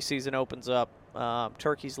turkey season opens up.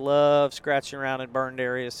 Turkeys love scratching around in burned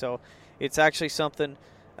areas, so it's actually something.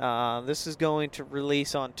 This is going to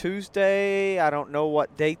release on Tuesday. I don't know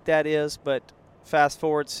what date that is, but fast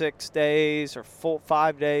forward 6 days or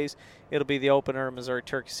 5 days, it'll be the opener of Missouri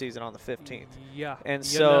turkey season on the 15th. Yeah. And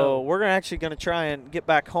so we're actually going to try and get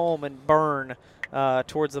back home and burn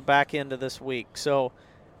towards the back end of this week. So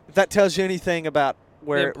if that tells you anything about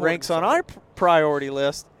where it ranks on our priority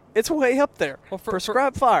list, it's way up there. Well,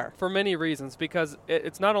 prescribed fire. For many reasons, because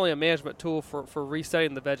it's not only a management tool for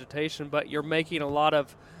resetting the vegetation, but you're making a lot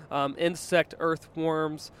of insect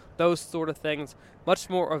earthworms, those sort of things, much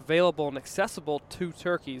more available and accessible to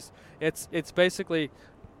turkeys. It's basically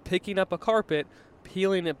picking up a carpet,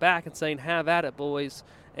 peeling it back, and saying, "Have at it, boys,"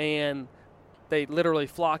 and they literally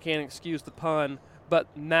flock in, excuse the pun, but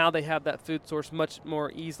now they have that food source much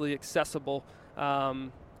more easily accessible.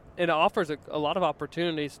 It offers a lot of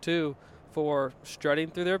opportunities too for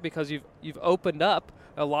strutting through there, because you've opened up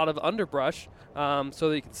a lot of underbrush so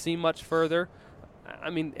that you can see much further. I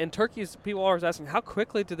mean, and turkeys, people are always asking, how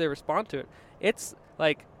quickly do they respond to it? It's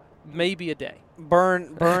like maybe a day.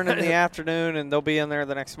 Burn in the afternoon, and they'll be in there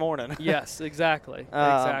the next morning. Yes, exactly.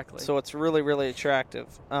 Exactly. So it's really, really attractive.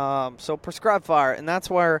 So prescribed fire, and that's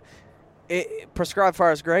where prescribed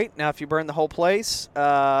fire is great. Now, if you burn the whole place,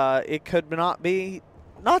 it could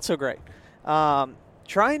not so great.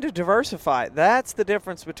 Trying to diversify, that's the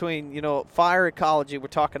difference between, fire ecology. We're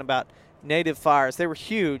talking about native fires. They were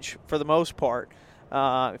huge for the most part.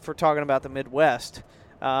 If we're talking about the Midwest,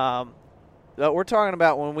 we're talking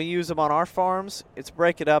about when we use them on our farms, it's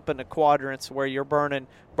break it up into quadrants where you're burning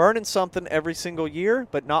something every single year,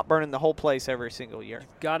 but not burning the whole place every single year.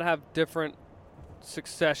 You've got to have different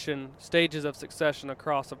stages of succession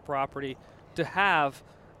across a property to have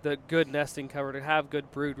the good nesting cover, to have good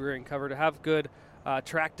brood rearing cover, to have good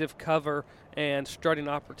attractive cover and strutting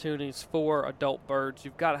opportunities for adult birds.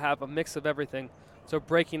 You've got to have a mix of everything. So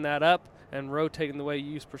breaking that up and rotating the way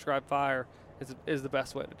you use prescribed fire is the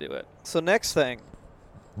best way to do it. So next thing,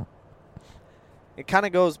 it kind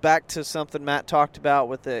of goes back to something Matt talked about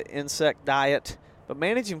with the insect diet, but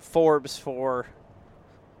managing forbs for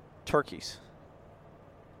turkeys.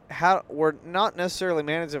 We're not necessarily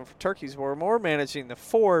managing for turkeys, we're more managing the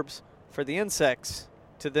forbs for the insects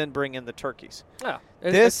to then bring in the turkeys. Yeah,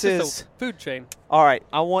 this is is a food chain. All right,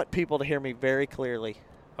 I want people to hear me very clearly.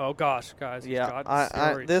 Oh gosh, guys. Yeah,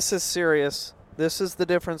 this is serious. This is the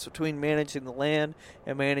difference between managing the land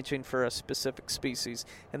and managing for a specific species,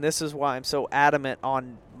 and this is why I'm so adamant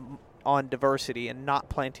on diversity and not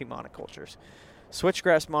planting monocultures.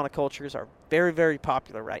 Switchgrass monocultures are very, very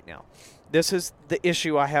popular right now. This is the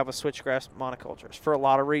issue I have with switchgrass monocultures for a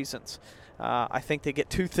lot of reasons. I think they get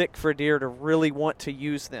too thick for deer to really want to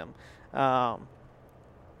use them.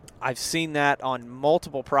 I've seen that on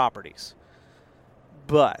multiple properties.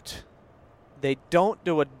 But they don't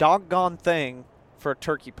do a doggone thing for a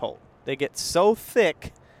turkey poult. They get so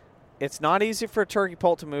thick, it's not easy for a turkey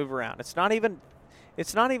poult to move around. It's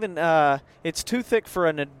too thick for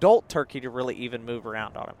an adult turkey to really even move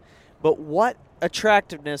around on them. But what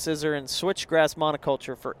attractiveness is there in switchgrass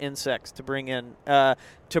monoculture for insects to bring in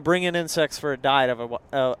insects for a diet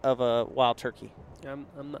of a wild turkey? I'm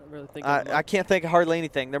not really thinking. I can't think of hardly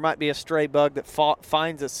anything. There might be a stray bug that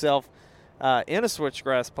finds itself in a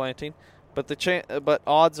switchgrass planting, but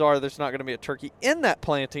odds are there's not going to be a turkey in that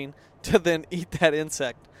planting to then eat that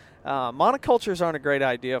insect. Monocultures aren't a great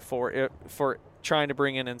idea for trying to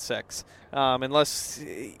bring in insects, unless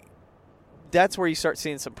that's where you start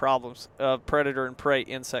seeing some problems of predator and prey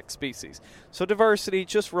insect species. So diversity,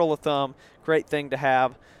 just rule of thumb, great thing to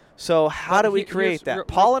have. So how do we create that?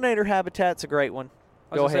 Pollinator habitat's a great one.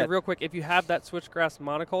 Go ahead. Say real quick, if you have that switchgrass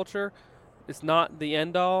monoculture, it's not the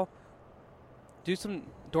end all. Do some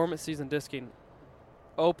dormant season disking.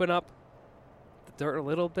 Open up the dirt a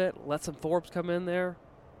little bit. Let some forbs come in there.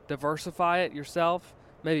 Diversify it yourself.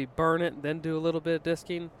 maybe burn it and then do a little bit of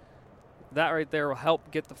disking. That right there will help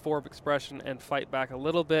get the forb expression and fight back a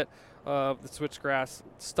little bit of the switchgrass,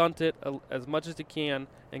 stunt it as much as you can,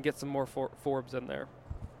 and get some more forbs in there.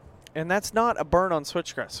 And that's not a burn on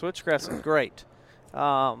switchgrass. Switchgrass is great.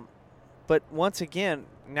 But once again,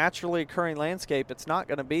 naturally occurring landscape, it's not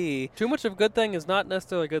going to be. Too much of a good thing is not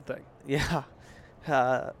necessarily a good thing. Yeah.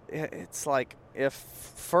 It's like if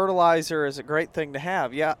fertilizer is a great thing to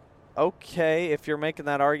have, yeah, okay, if you're making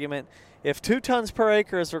that argument. If 2 tons per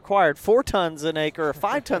acre is required, 4 tons an acre or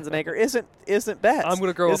 5 tons an acre isn't best. I'm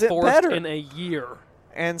going to grow a forest in a year.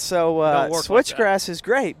 And so switchgrass is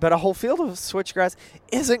great, but a whole field of switchgrass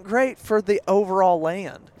isn't great for the overall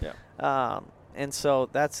land. Yeah. And so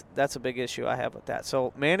that's a big issue I have with that.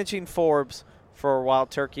 So managing forbs for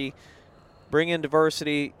wild turkey, bring in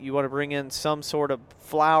diversity. You want to bring in some sort of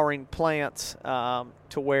flowering plants to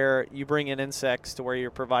where you bring in insects to where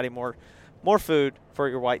you're providing more food for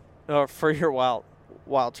your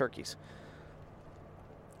wild turkeys.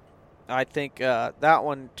 I think that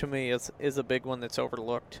one to me is a big one that's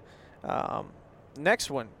overlooked. Next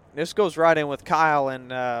one, this goes right in with Kyle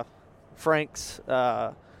and Frank's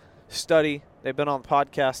study. They've been on the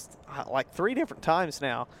podcast like 3 different times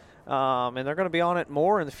now, and they're going to be on it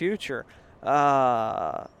more in the future.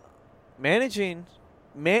 Managing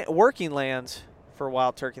working lands for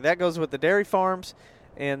wild turkey. That goes with the dairy farms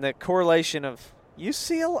and the correlation of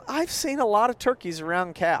I've seen a lot of turkeys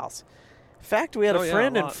around cows. In fact, we had a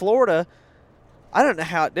friend in Florida. I don't know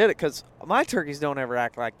how it did it because my turkeys don't ever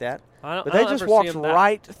act like that. But they just walked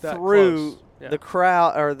right through the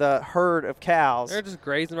crowd or the herd of cows. They're just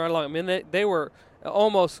grazing right along. I mean, they were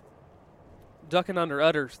almost ducking under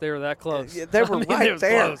udders. They were that close. Yeah, they were right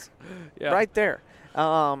there. Yeah. Right there.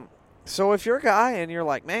 So if you're a guy and you're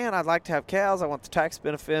like, man, I'd like to have cows. I want the tax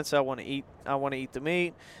benefits. I want to eat the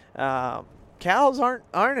meat. Cows aren't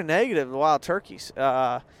a negative to wild turkeys.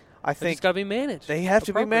 I think it's got to be managed. They have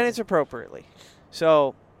to be managed appropriately.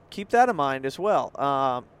 So keep that in mind as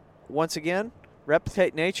well. Once again,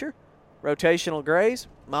 replicate nature, rotational graze,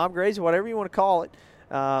 mob graze, whatever you want to call it.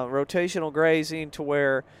 Rotational grazing to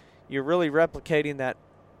where you're really replicating that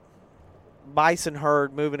bison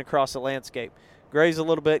herd moving across the landscape. Graze a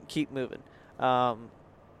little bit and keep moving.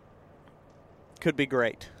 Could be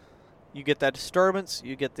great. You get that disturbance.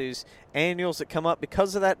 You get these annuals that come up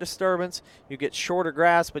because of that disturbance. You get shorter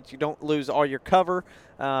grass, but you don't lose all your cover.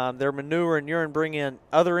 Their manure and urine bring in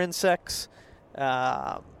other insects.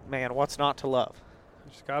 Man, what's not to love?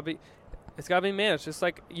 It's got to be managed. Just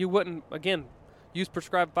like you wouldn't, again, use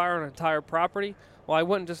prescribed fire on an entire property. Well, I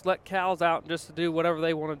wouldn't just let cows out just to do whatever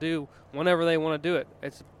they want to do whenever they want to do it.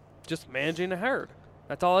 It's just managing a herd.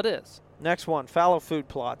 That's all it is. Next one, fallow food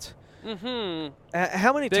plots. Mm-hmm.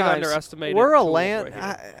 How many Big times underestimated we're a tools land?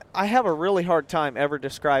 right I have a really hard time ever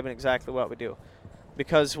describing exactly what we do,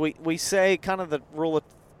 because we say kind of the rule of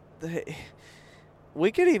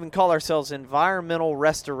we could even call ourselves environmental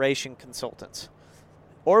restoration consultants,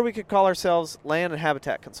 or we could call ourselves land and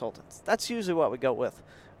habitat consultants. That's usually what we go with.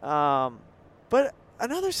 But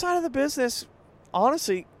another side of the business,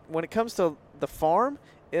 honestly, when it comes to the farm,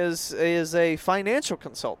 is a financial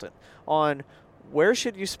consultant on where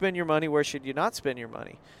should you spend your money, where should you not spend your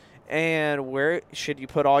money, and where should you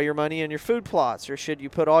put all your money in your food plots, or should you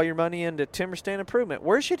put all your money into timber stand improvement?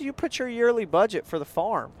 Where should you put your yearly budget for the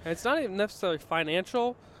farm? It's not even necessarily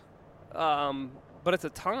financial, but it's a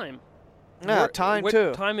time. Yeah, time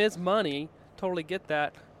too. Time is money. Totally get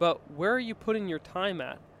that. But where are you putting your time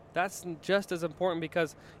at? That's just as important,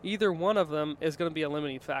 because either one of them is going to be a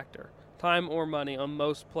limiting factor. Time or money on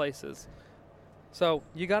most places. So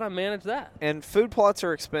you got to manage that. And food plots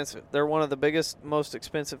are expensive. They're one of the biggest, most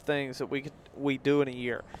expensive things that we do in a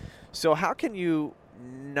year. So how can you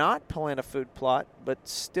not plant a food plot but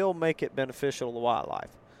still make it beneficial to wildlife?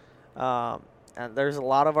 And there's a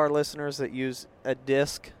lot of our listeners that use a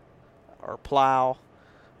disc or plow.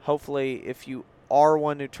 Hopefully, if you are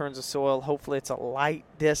one who turns the soil, hopefully it's a light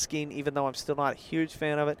disking, even though I'm still not a huge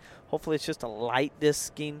fan of it. Hopefully it's just a light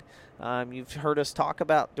disking. You've heard us talk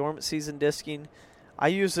about dormant season disking. I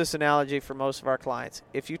use this analogy for most of our clients.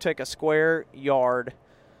 If you take a square yard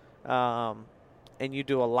and you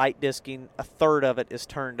do a light disking, a third of it is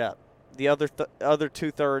turned up. The other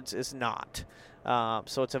 2/3 is not.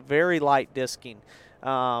 So it's a very light disking.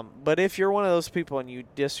 But if you're one of those people and you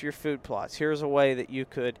disc your food plots, here's a way that you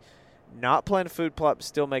could not plant a food plot but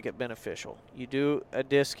still make it beneficial. You do a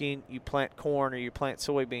disking, you plant corn or you plant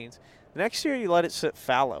soybeans. The next year you let it sit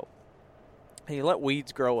fallow and you let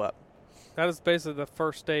weeds grow up. That is basically the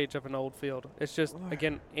first stage of an old field. It's just,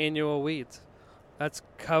 again, annual weeds. That's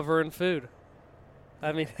covering food.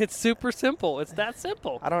 I mean, it's super simple. It's that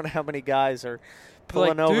simple. I don't know how many guys are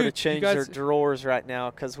pulling Like, over dude, to you change guys- their drawers right now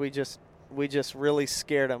because we just really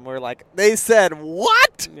scared them. We're like, they said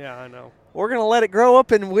what? Yeah, I know. We're gonna let it grow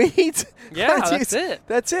up in weeds? Yeah, Jeez, that's it.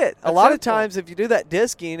 That's it. A That's lot of simple. times, if you do that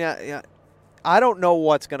disking, I don't know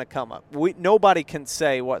what's going to come up. Nobody can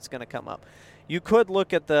say what's going to come up. You could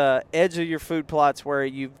look at the edge of your food plots where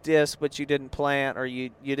you've disked but you didn't plant or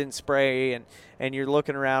you didn't spray, and you're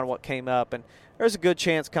looking around what came up. And there's a good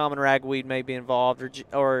chance common ragweed may be involved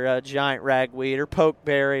or giant ragweed or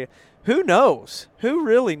pokeberry. Who knows? Who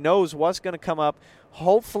really knows what's going to come up?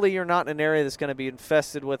 Hopefully you're not in an area that's going to be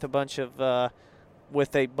infested with a bunch of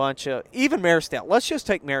even mare's tail. Let's just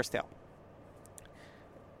take mare's tail.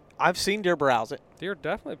 I've seen deer browse it. Deer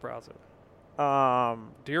definitely browse it.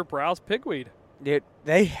 Deer browse pigweed.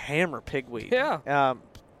 They hammer pigweed. Yeah.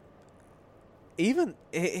 Even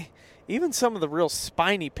some of the real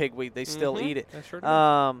spiny pigweed, they still eat it. They sure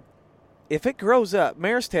do. If it grows up,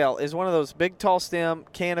 mare's tail is one of those big, tall stem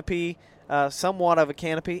canopy, somewhat of a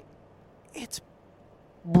canopy. It's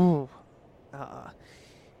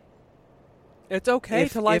It's okay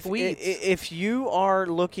to like weeds. If you are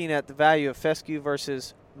looking at the value of fescue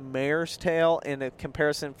versus mare's tail in a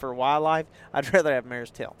comparison for wildlife, I'd rather have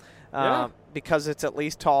mare's tail because it's at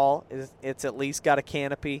least tall, it's at least got a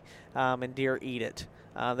canopy, and deer eat it.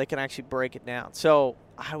 They can actually break it down. So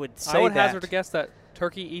I would say I would hazard a guess that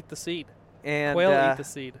turkey eat the seed. And quail eat the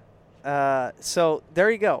seed. So there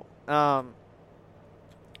you go.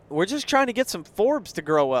 We're just trying to get some forbs to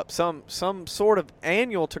grow up, some sort of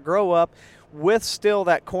annual to grow up with still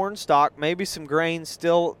that corn stalk, maybe some grain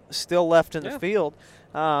still left in the field.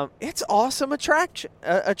 It's awesome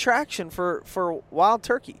attraction for wild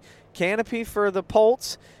turkey. Canopy for the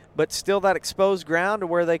poults, but still that exposed ground to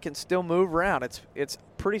where they can still move around. It's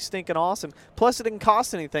pretty stinking awesome. Plus, it didn't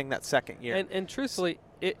cost anything that second year. And truthfully,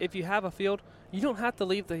 if you have a field, you don't have to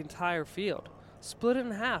leave the entire field. Split it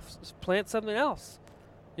in half. Plant something else.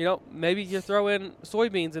 You know, maybe you throw in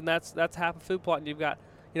soybeans, and that's half a food plot, and you've got,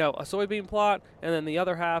 you know, a soybean plot, and then the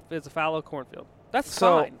other half is a fallow cornfield. That's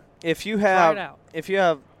fine. If you Try have, it out.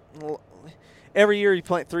 every year you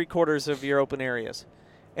plant 3/4 of your open areas,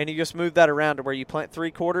 and you just move that around to where you plant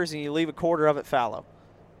 3/4 and you leave 1/4 of it fallow.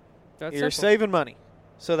 That's You're simple. saving money,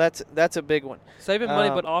 so that's a big one. Saving money,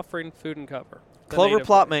 but offering food and cover. The Clover native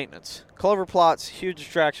plot way. maintenance. Clover plots, huge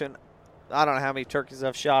attraction. I don't know how many turkeys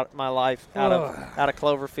I've shot in my life out of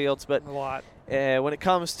clover fields, but A lot. when it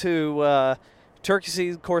comes to turkey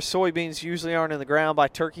season, of course, soybeans usually aren't in the ground by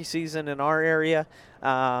turkey season in our area.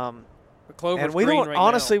 The clover's And we green don't right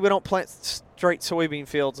honestly now. we don't plant straight soybean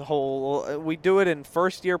fields a whole. We do it in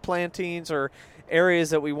first year plantings or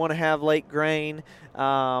areas that we want to have late grain,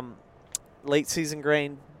 late season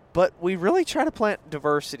grain. But we really try to plant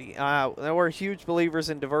diversity. We're huge believers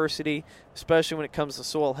in diversity, especially when it comes to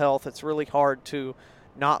soil health. It's really hard to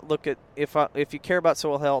not look at if you care about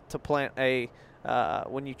soil health to plant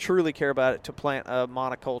when you truly care about it to plant a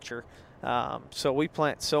monoculture. So we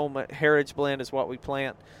plant so much. Heritage blend is what we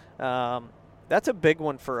plant. That's a big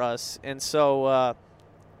one for us, and so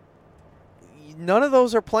none of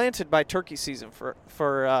those are planted by turkey season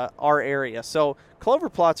for our area. So clover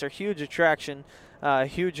plots are huge attraction,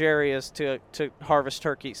 huge areas to harvest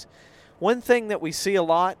turkeys. One thing that we see a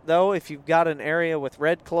lot, though, if you've got an area with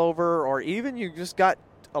red clover, or even you just got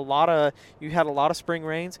you had a lot of spring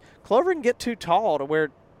rains, clover can get too tall to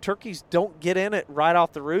where turkeys don't get in it right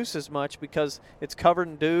off the roost as much because it's covered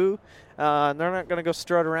in dew, and they're not going to go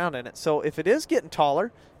strut around in it. So if it is getting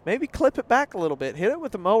taller, maybe clip it back a little bit, hit it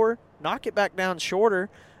with a mower, knock it back down shorter.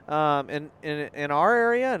 In our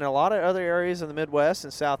area and a lot of other areas in the Midwest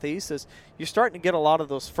and Southeast, is you're starting to get a lot of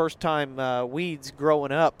those first-time weeds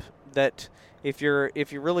growing up. That if you're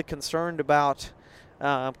really concerned about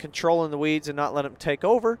controlling the weeds and not letting them take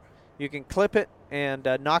over, you can clip it and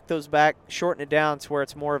knock those back, shorten it down to where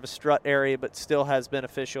it's more of a strut area, but still has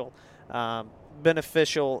beneficial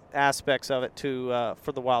aspects of it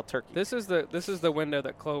for the wild turkey. This is the window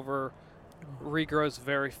that clover regrows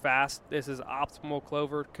very fast. This is optimal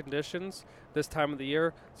clover conditions this time of the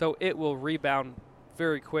year, so it will rebound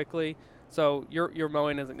very quickly. So your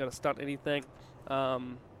mowing isn't going to stunt anything.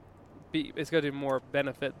 It's going to do more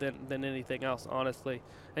benefit than anything else, honestly.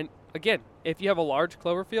 And again, if you have a large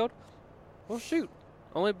clover field, well, shoot,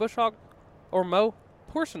 only bush hog or mow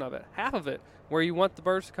portion of it, half of it, where you want the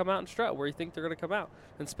birds to come out and strut, where you think they're going to come out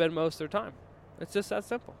and spend most of their time. It's just that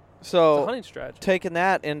simple. So it's a hunting strategy. Taking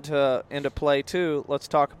that into play too, let's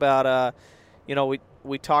talk about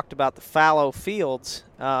we talked about the fallow fields.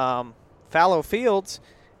 Fallow fields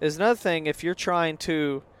is another thing. If you're trying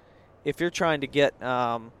to get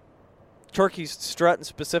turkeys strut in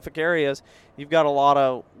specific areas, you've got a lot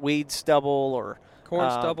of weed stubble or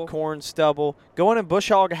corn stubble. Go in and bush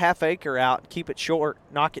hog a half acre out and keep it short,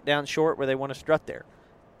 knock it down short where they want to strut there.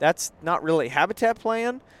 That's not really habitat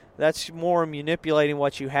plan. That's more manipulating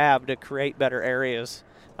what you have to create better areas.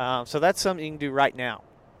 So that's something you can do right now.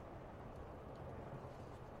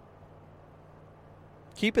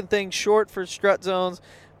 Keeping things short for strut zones,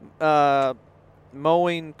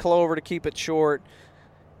 mowing clover to keep it short.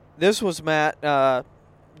 This was, Matt,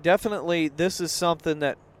 definitely this is something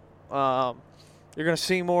that you're going to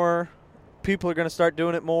see more. People are going to start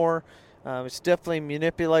doing it more. It's definitely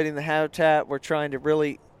manipulating the habitat. We're trying to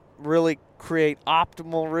really create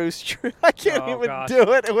optimal roost trees. I can't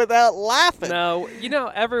do it without laughing. No,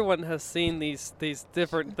 everyone has seen these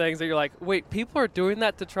different things that you're like, wait, people are doing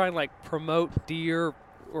that to try and like promote deer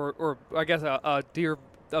or I guess a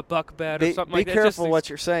buck bed or something like that. Be careful what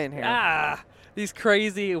you're saying here. These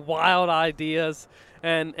crazy wild ideas.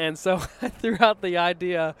 And so I threw out the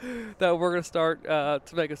idea that we're going to start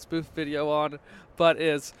to make a spoof video on, but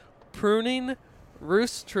is pruning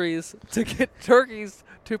roost trees to get turkeys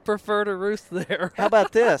to prefer to roost there. How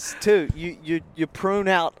about this, too? You prune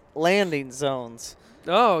out landing zones.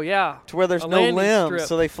 Oh, yeah. To where there's no limbs,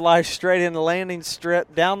 so they fly straight in the landing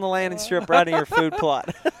strip, down the landing strip, right in your food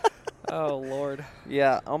plot. Oh, Lord.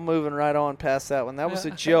 Yeah, I'm moving right on past that one. That was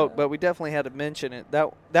a joke, but we definitely had to mention it.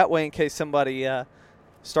 That way, in case somebody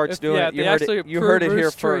starts doing it, you heard it here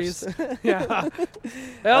first. Yeah. That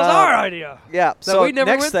was our idea. Yeah. So we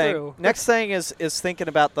never went through. Next thing is thinking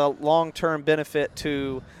about the long-term benefit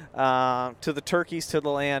to the turkeys, to the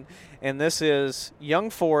land, and this is young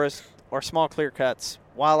forest or small clear cuts,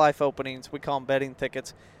 wildlife openings. We call them bedding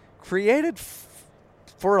thickets, created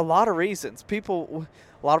for a lot of reasons. A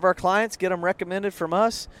lot of our clients get them recommended from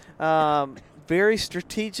us. Very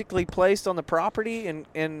strategically placed on the property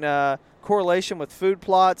in correlation with food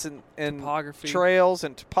plots and trails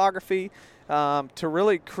and topography to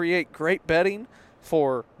really create great bedding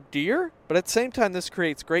for deer. But at the same time, this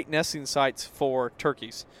creates great nesting sites for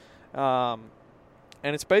turkeys.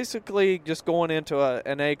 And it's basically just going into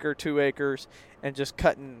an acre, 2 acres, and just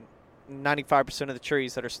cutting 95% of the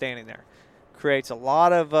trees that are standing there. Creates a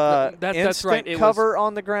lot of instant cover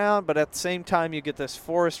on the ground, but at the same time you get this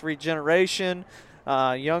forest regeneration,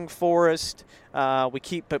 young forest. We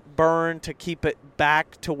keep it burned to keep it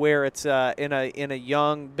back to where it's in a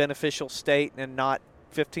young beneficial state and not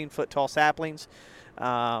 15-foot tall saplings.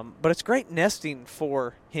 But it's great nesting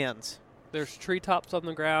for hens. There's treetops on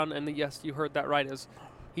the ground, and yes, you heard that right.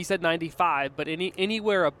 He said 95, but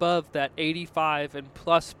anywhere above that 85 and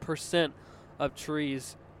plus % of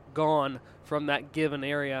trees gone from that given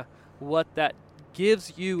area. What that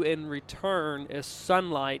gives you in return is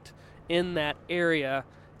sunlight in that area,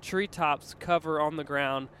 treetops cover on the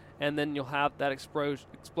ground, and then you'll have that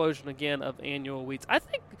explosion again of annual weeds. I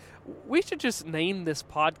think we should just name this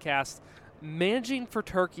podcast Managing for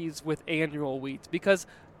Turkeys with Annual Weeds, because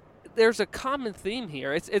there's a common theme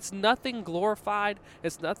here. It's nothing glorified.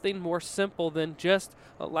 It's nothing more simple than just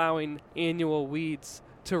allowing annual weeds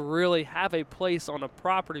to really have a place on a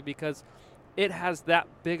property, because it has that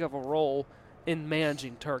big of a role in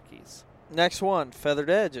managing turkeys. Next one, feathered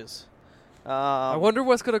edges. I wonder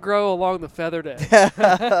what's going to grow along the feathered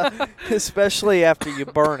edge. Especially after you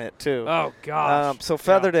burn it, too. Oh, gosh. So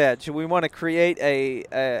feathered edge, we want to create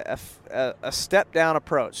a step-down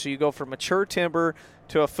approach. So you go from mature timber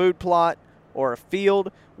to a food plot or a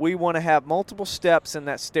field. We want to have multiple steps in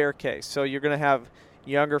that staircase. So you're going to have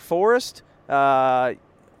younger forest.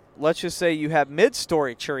 Let's just say you have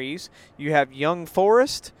mid-story trees. You have young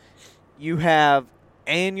forest. You have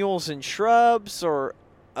annuals and shrubs or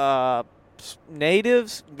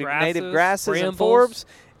native grasses and forbs,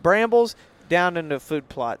 brambles, down into food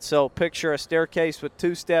plot. So picture a staircase with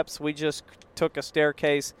 2 steps. We just took a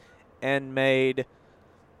staircase and made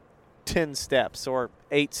 10 steps or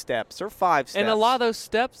 8 steps or 5 steps. And a lot of those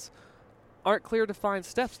steps aren't clear defined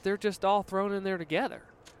steps. They're just all thrown in there together.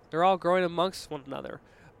 They're all growing amongst one another.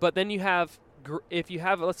 But then you have, if you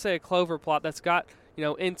have, let's say, a clover plot that's got,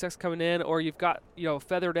 insects coming in, or you've got,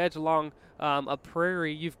 feathered edge along a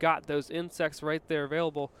prairie, you've got those insects right there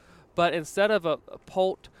available. But instead of a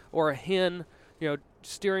poult or a hen,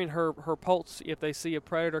 steering her poults, if they see a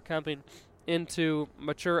predator coming into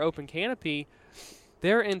mature open canopy,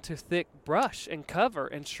 they're into thick brush and cover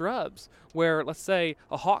and shrubs where, let's say,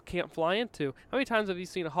 a hawk can't fly into. How many times have you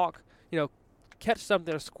seen a hawk, catch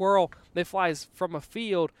something, a squirrel, they flies from a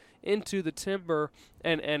field into the timber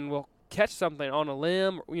and will catch something on a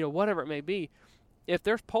limb, whatever it may be. If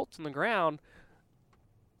there's poults on the ground,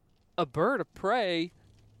 a bird of prey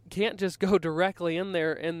can't just go directly in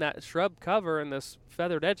there in that shrub cover and this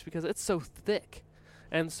feathered edge because it's so thick.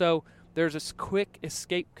 And so there's this quick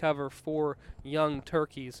escape cover for young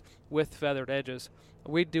turkeys with feathered edges.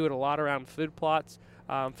 We do it a lot around food plots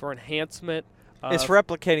for enhancement. It's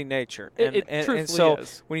replicating nature. It And so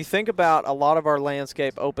is. when you think about a lot of our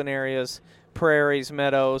landscape, open areas, prairies,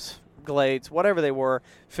 meadows, glades, whatever they were,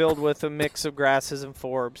 filled with a mix of grasses and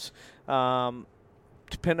forbs,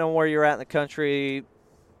 depending on where you're at in the country,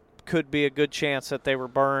 could be a good chance that they were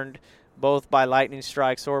burned both by lightning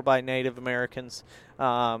strikes or by Native Americans.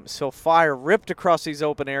 So fire ripped across these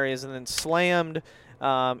open areas and then slammed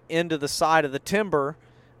into the side of the timber.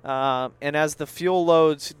 And as the fuel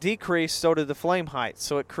loads decreased, so did the flame height.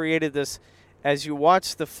 So it created this, as you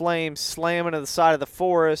watch the flames slam into the side of the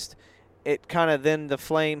forest, it kind of then the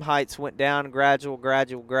flame heights went down gradual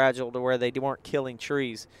to where they weren't killing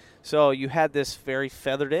trees. So you had this very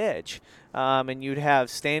feathered edge. And you'd have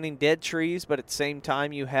standing dead trees, but at the same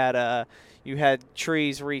time you had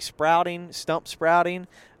trees re-sprouting, stump sprouting.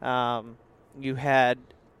 You had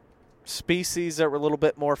species that were a little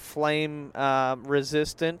bit more flame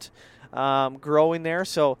resistant growing there,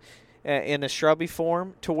 so in a shrubby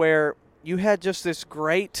form, to where you had just this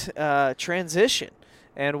great transition,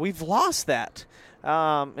 and we've lost that.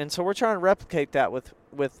 And so we're trying to replicate that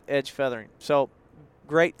with edge feathering. So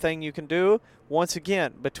great thing you can do. Once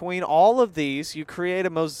again, between all of these, you create a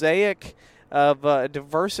mosaic of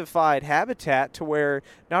diversified habitat to where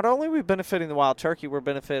not only are we benefiting the wild turkey, we're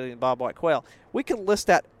benefiting the bobwhite quail. We could list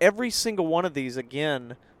out every single one of these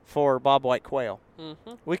again for bobwhite quail.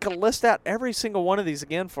 Mm-hmm. We could list out every single one of these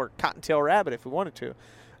again for cottontail rabbit if we wanted to.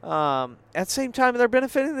 At the same time, they're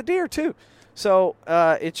benefiting the deer too. So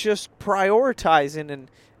it's just prioritizing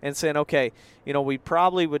and saying, okay, we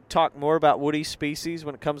probably would talk more about woody species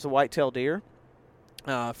when it comes to whitetail deer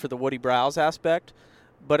for the woody browse aspect.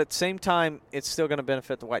 But at the same time, it's still going to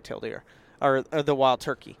benefit the whitetail deer or the wild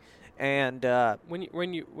turkey. And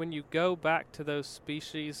when you go back to those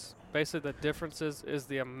species, basically the difference is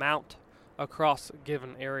the amount across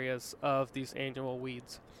given areas of these annual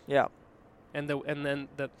weeds. Yeah. And then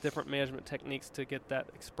the different management techniques to get that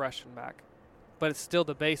expression back. But it's still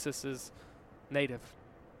the basis is native.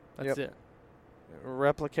 That's it.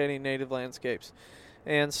 Replicating native landscapes.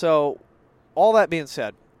 And so all that being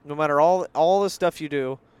said, no matter all the stuff you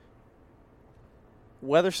do,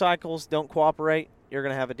 weather cycles don't cooperate, you're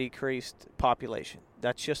going to have a decreased population.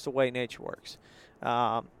 That's just the way nature works.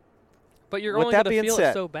 But you're only going to feel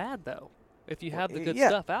it so bad, though, if you have the good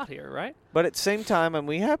stuff out here, right? But at the same time, and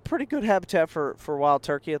we have pretty good habitat for wild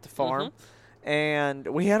turkey at the farm, and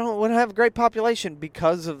we don't have a great population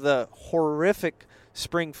because of the horrific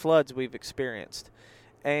spring floods we've experienced.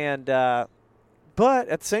 And but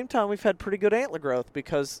at the same time, we've had pretty good antler growth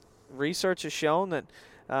because research has shown that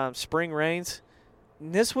spring rains,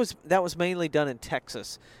 and that was mainly done in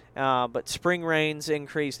Texas, but spring rains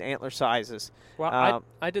increased antler sizes. Well,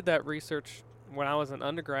 I did that research when I was an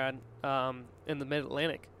undergrad in the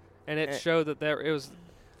Mid-Atlantic, and it showed that it was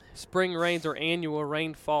spring rains or annual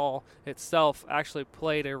rainfall itself actually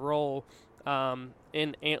played a role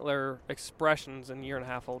in antler expressions in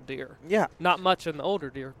year-and-a-half-old deer. Yeah. Not much in the older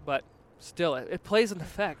deer, but still, it plays an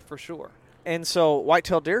effect for sure. And so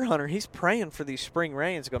whitetail deer hunter, he's praying for these spring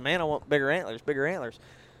rains. Go, man, I want bigger antlers.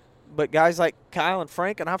 But guys like Kyle and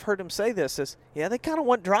Frank, and I've heard them say this, they kind of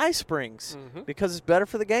want dry springs because it's better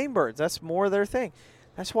for the game birds. That's more their thing.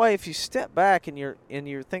 That's why if you step back and you're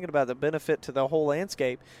thinking about the benefit to the whole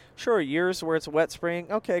landscape, sure, years where it's a wet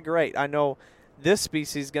spring, okay, great. I know this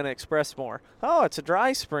species is going to express more. Oh, it's a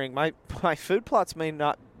dry spring. My food plots may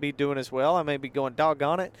not be doing as well. I may be going,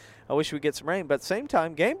 doggone it, I wish we'd get some rain. But at the same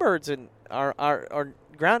time, game birds and our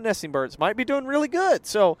ground nesting birds might be doing really good.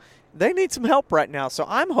 So they need some help right now. So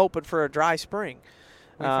I'm hoping for a dry spring.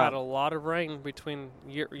 We've had a lot of rain between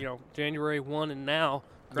January 1 and now.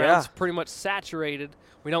 Ground's pretty much saturated.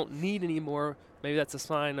 We don't need any more. Maybe that's a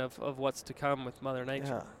sign of what's to come with Mother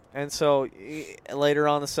Nature. Yeah. And so later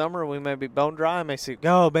on in the summer, we may be bone dry. I may say,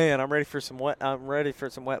 "Oh man, I'm ready for some wet. I'm ready for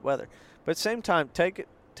some wet weather." But at the same time, take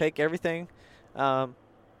everything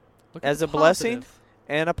as a blessing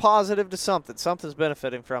and a positive to something. Something's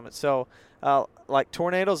benefiting from it. So, like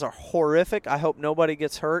tornadoes are horrific. I hope nobody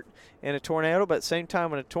gets hurt in a tornado. But at the same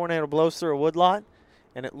time, when a tornado blows through a woodlot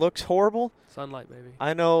and it looks horrible, sunlight, baby.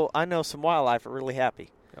 I know some wildlife are really happy.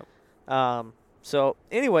 Yep. So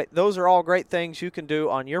anyway, those are all great things you can do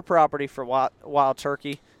on your property for wild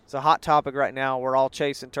turkey. It's a hot topic right now. We're all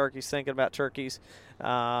chasing turkeys, thinking about turkeys.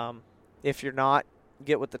 If you're not,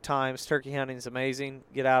 get with the times. Turkey hunting is amazing.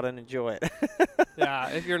 Get out and enjoy it. Yeah,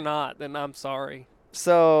 if you're not, then I'm sorry.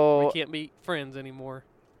 So we can't be friends anymore.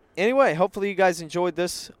 anyway, hopefully you guys enjoyed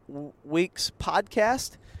this week's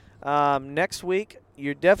podcast. Next week,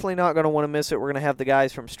 you're definitely not going to want to miss it. We're going to have the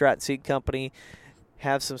guys from Stratton Seed Company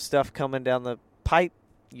have some stuff coming down the pipe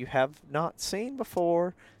you have not seen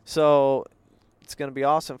before. So it's going to be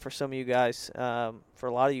awesome for some of you guys, for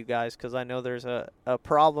a lot of you guys, because I know there's a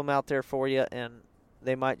problem out there for you, and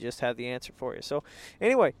they might just have the answer for you. So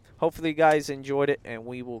anyway, hopefully you guys enjoyed it, and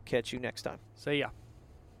we will catch you next time. See ya.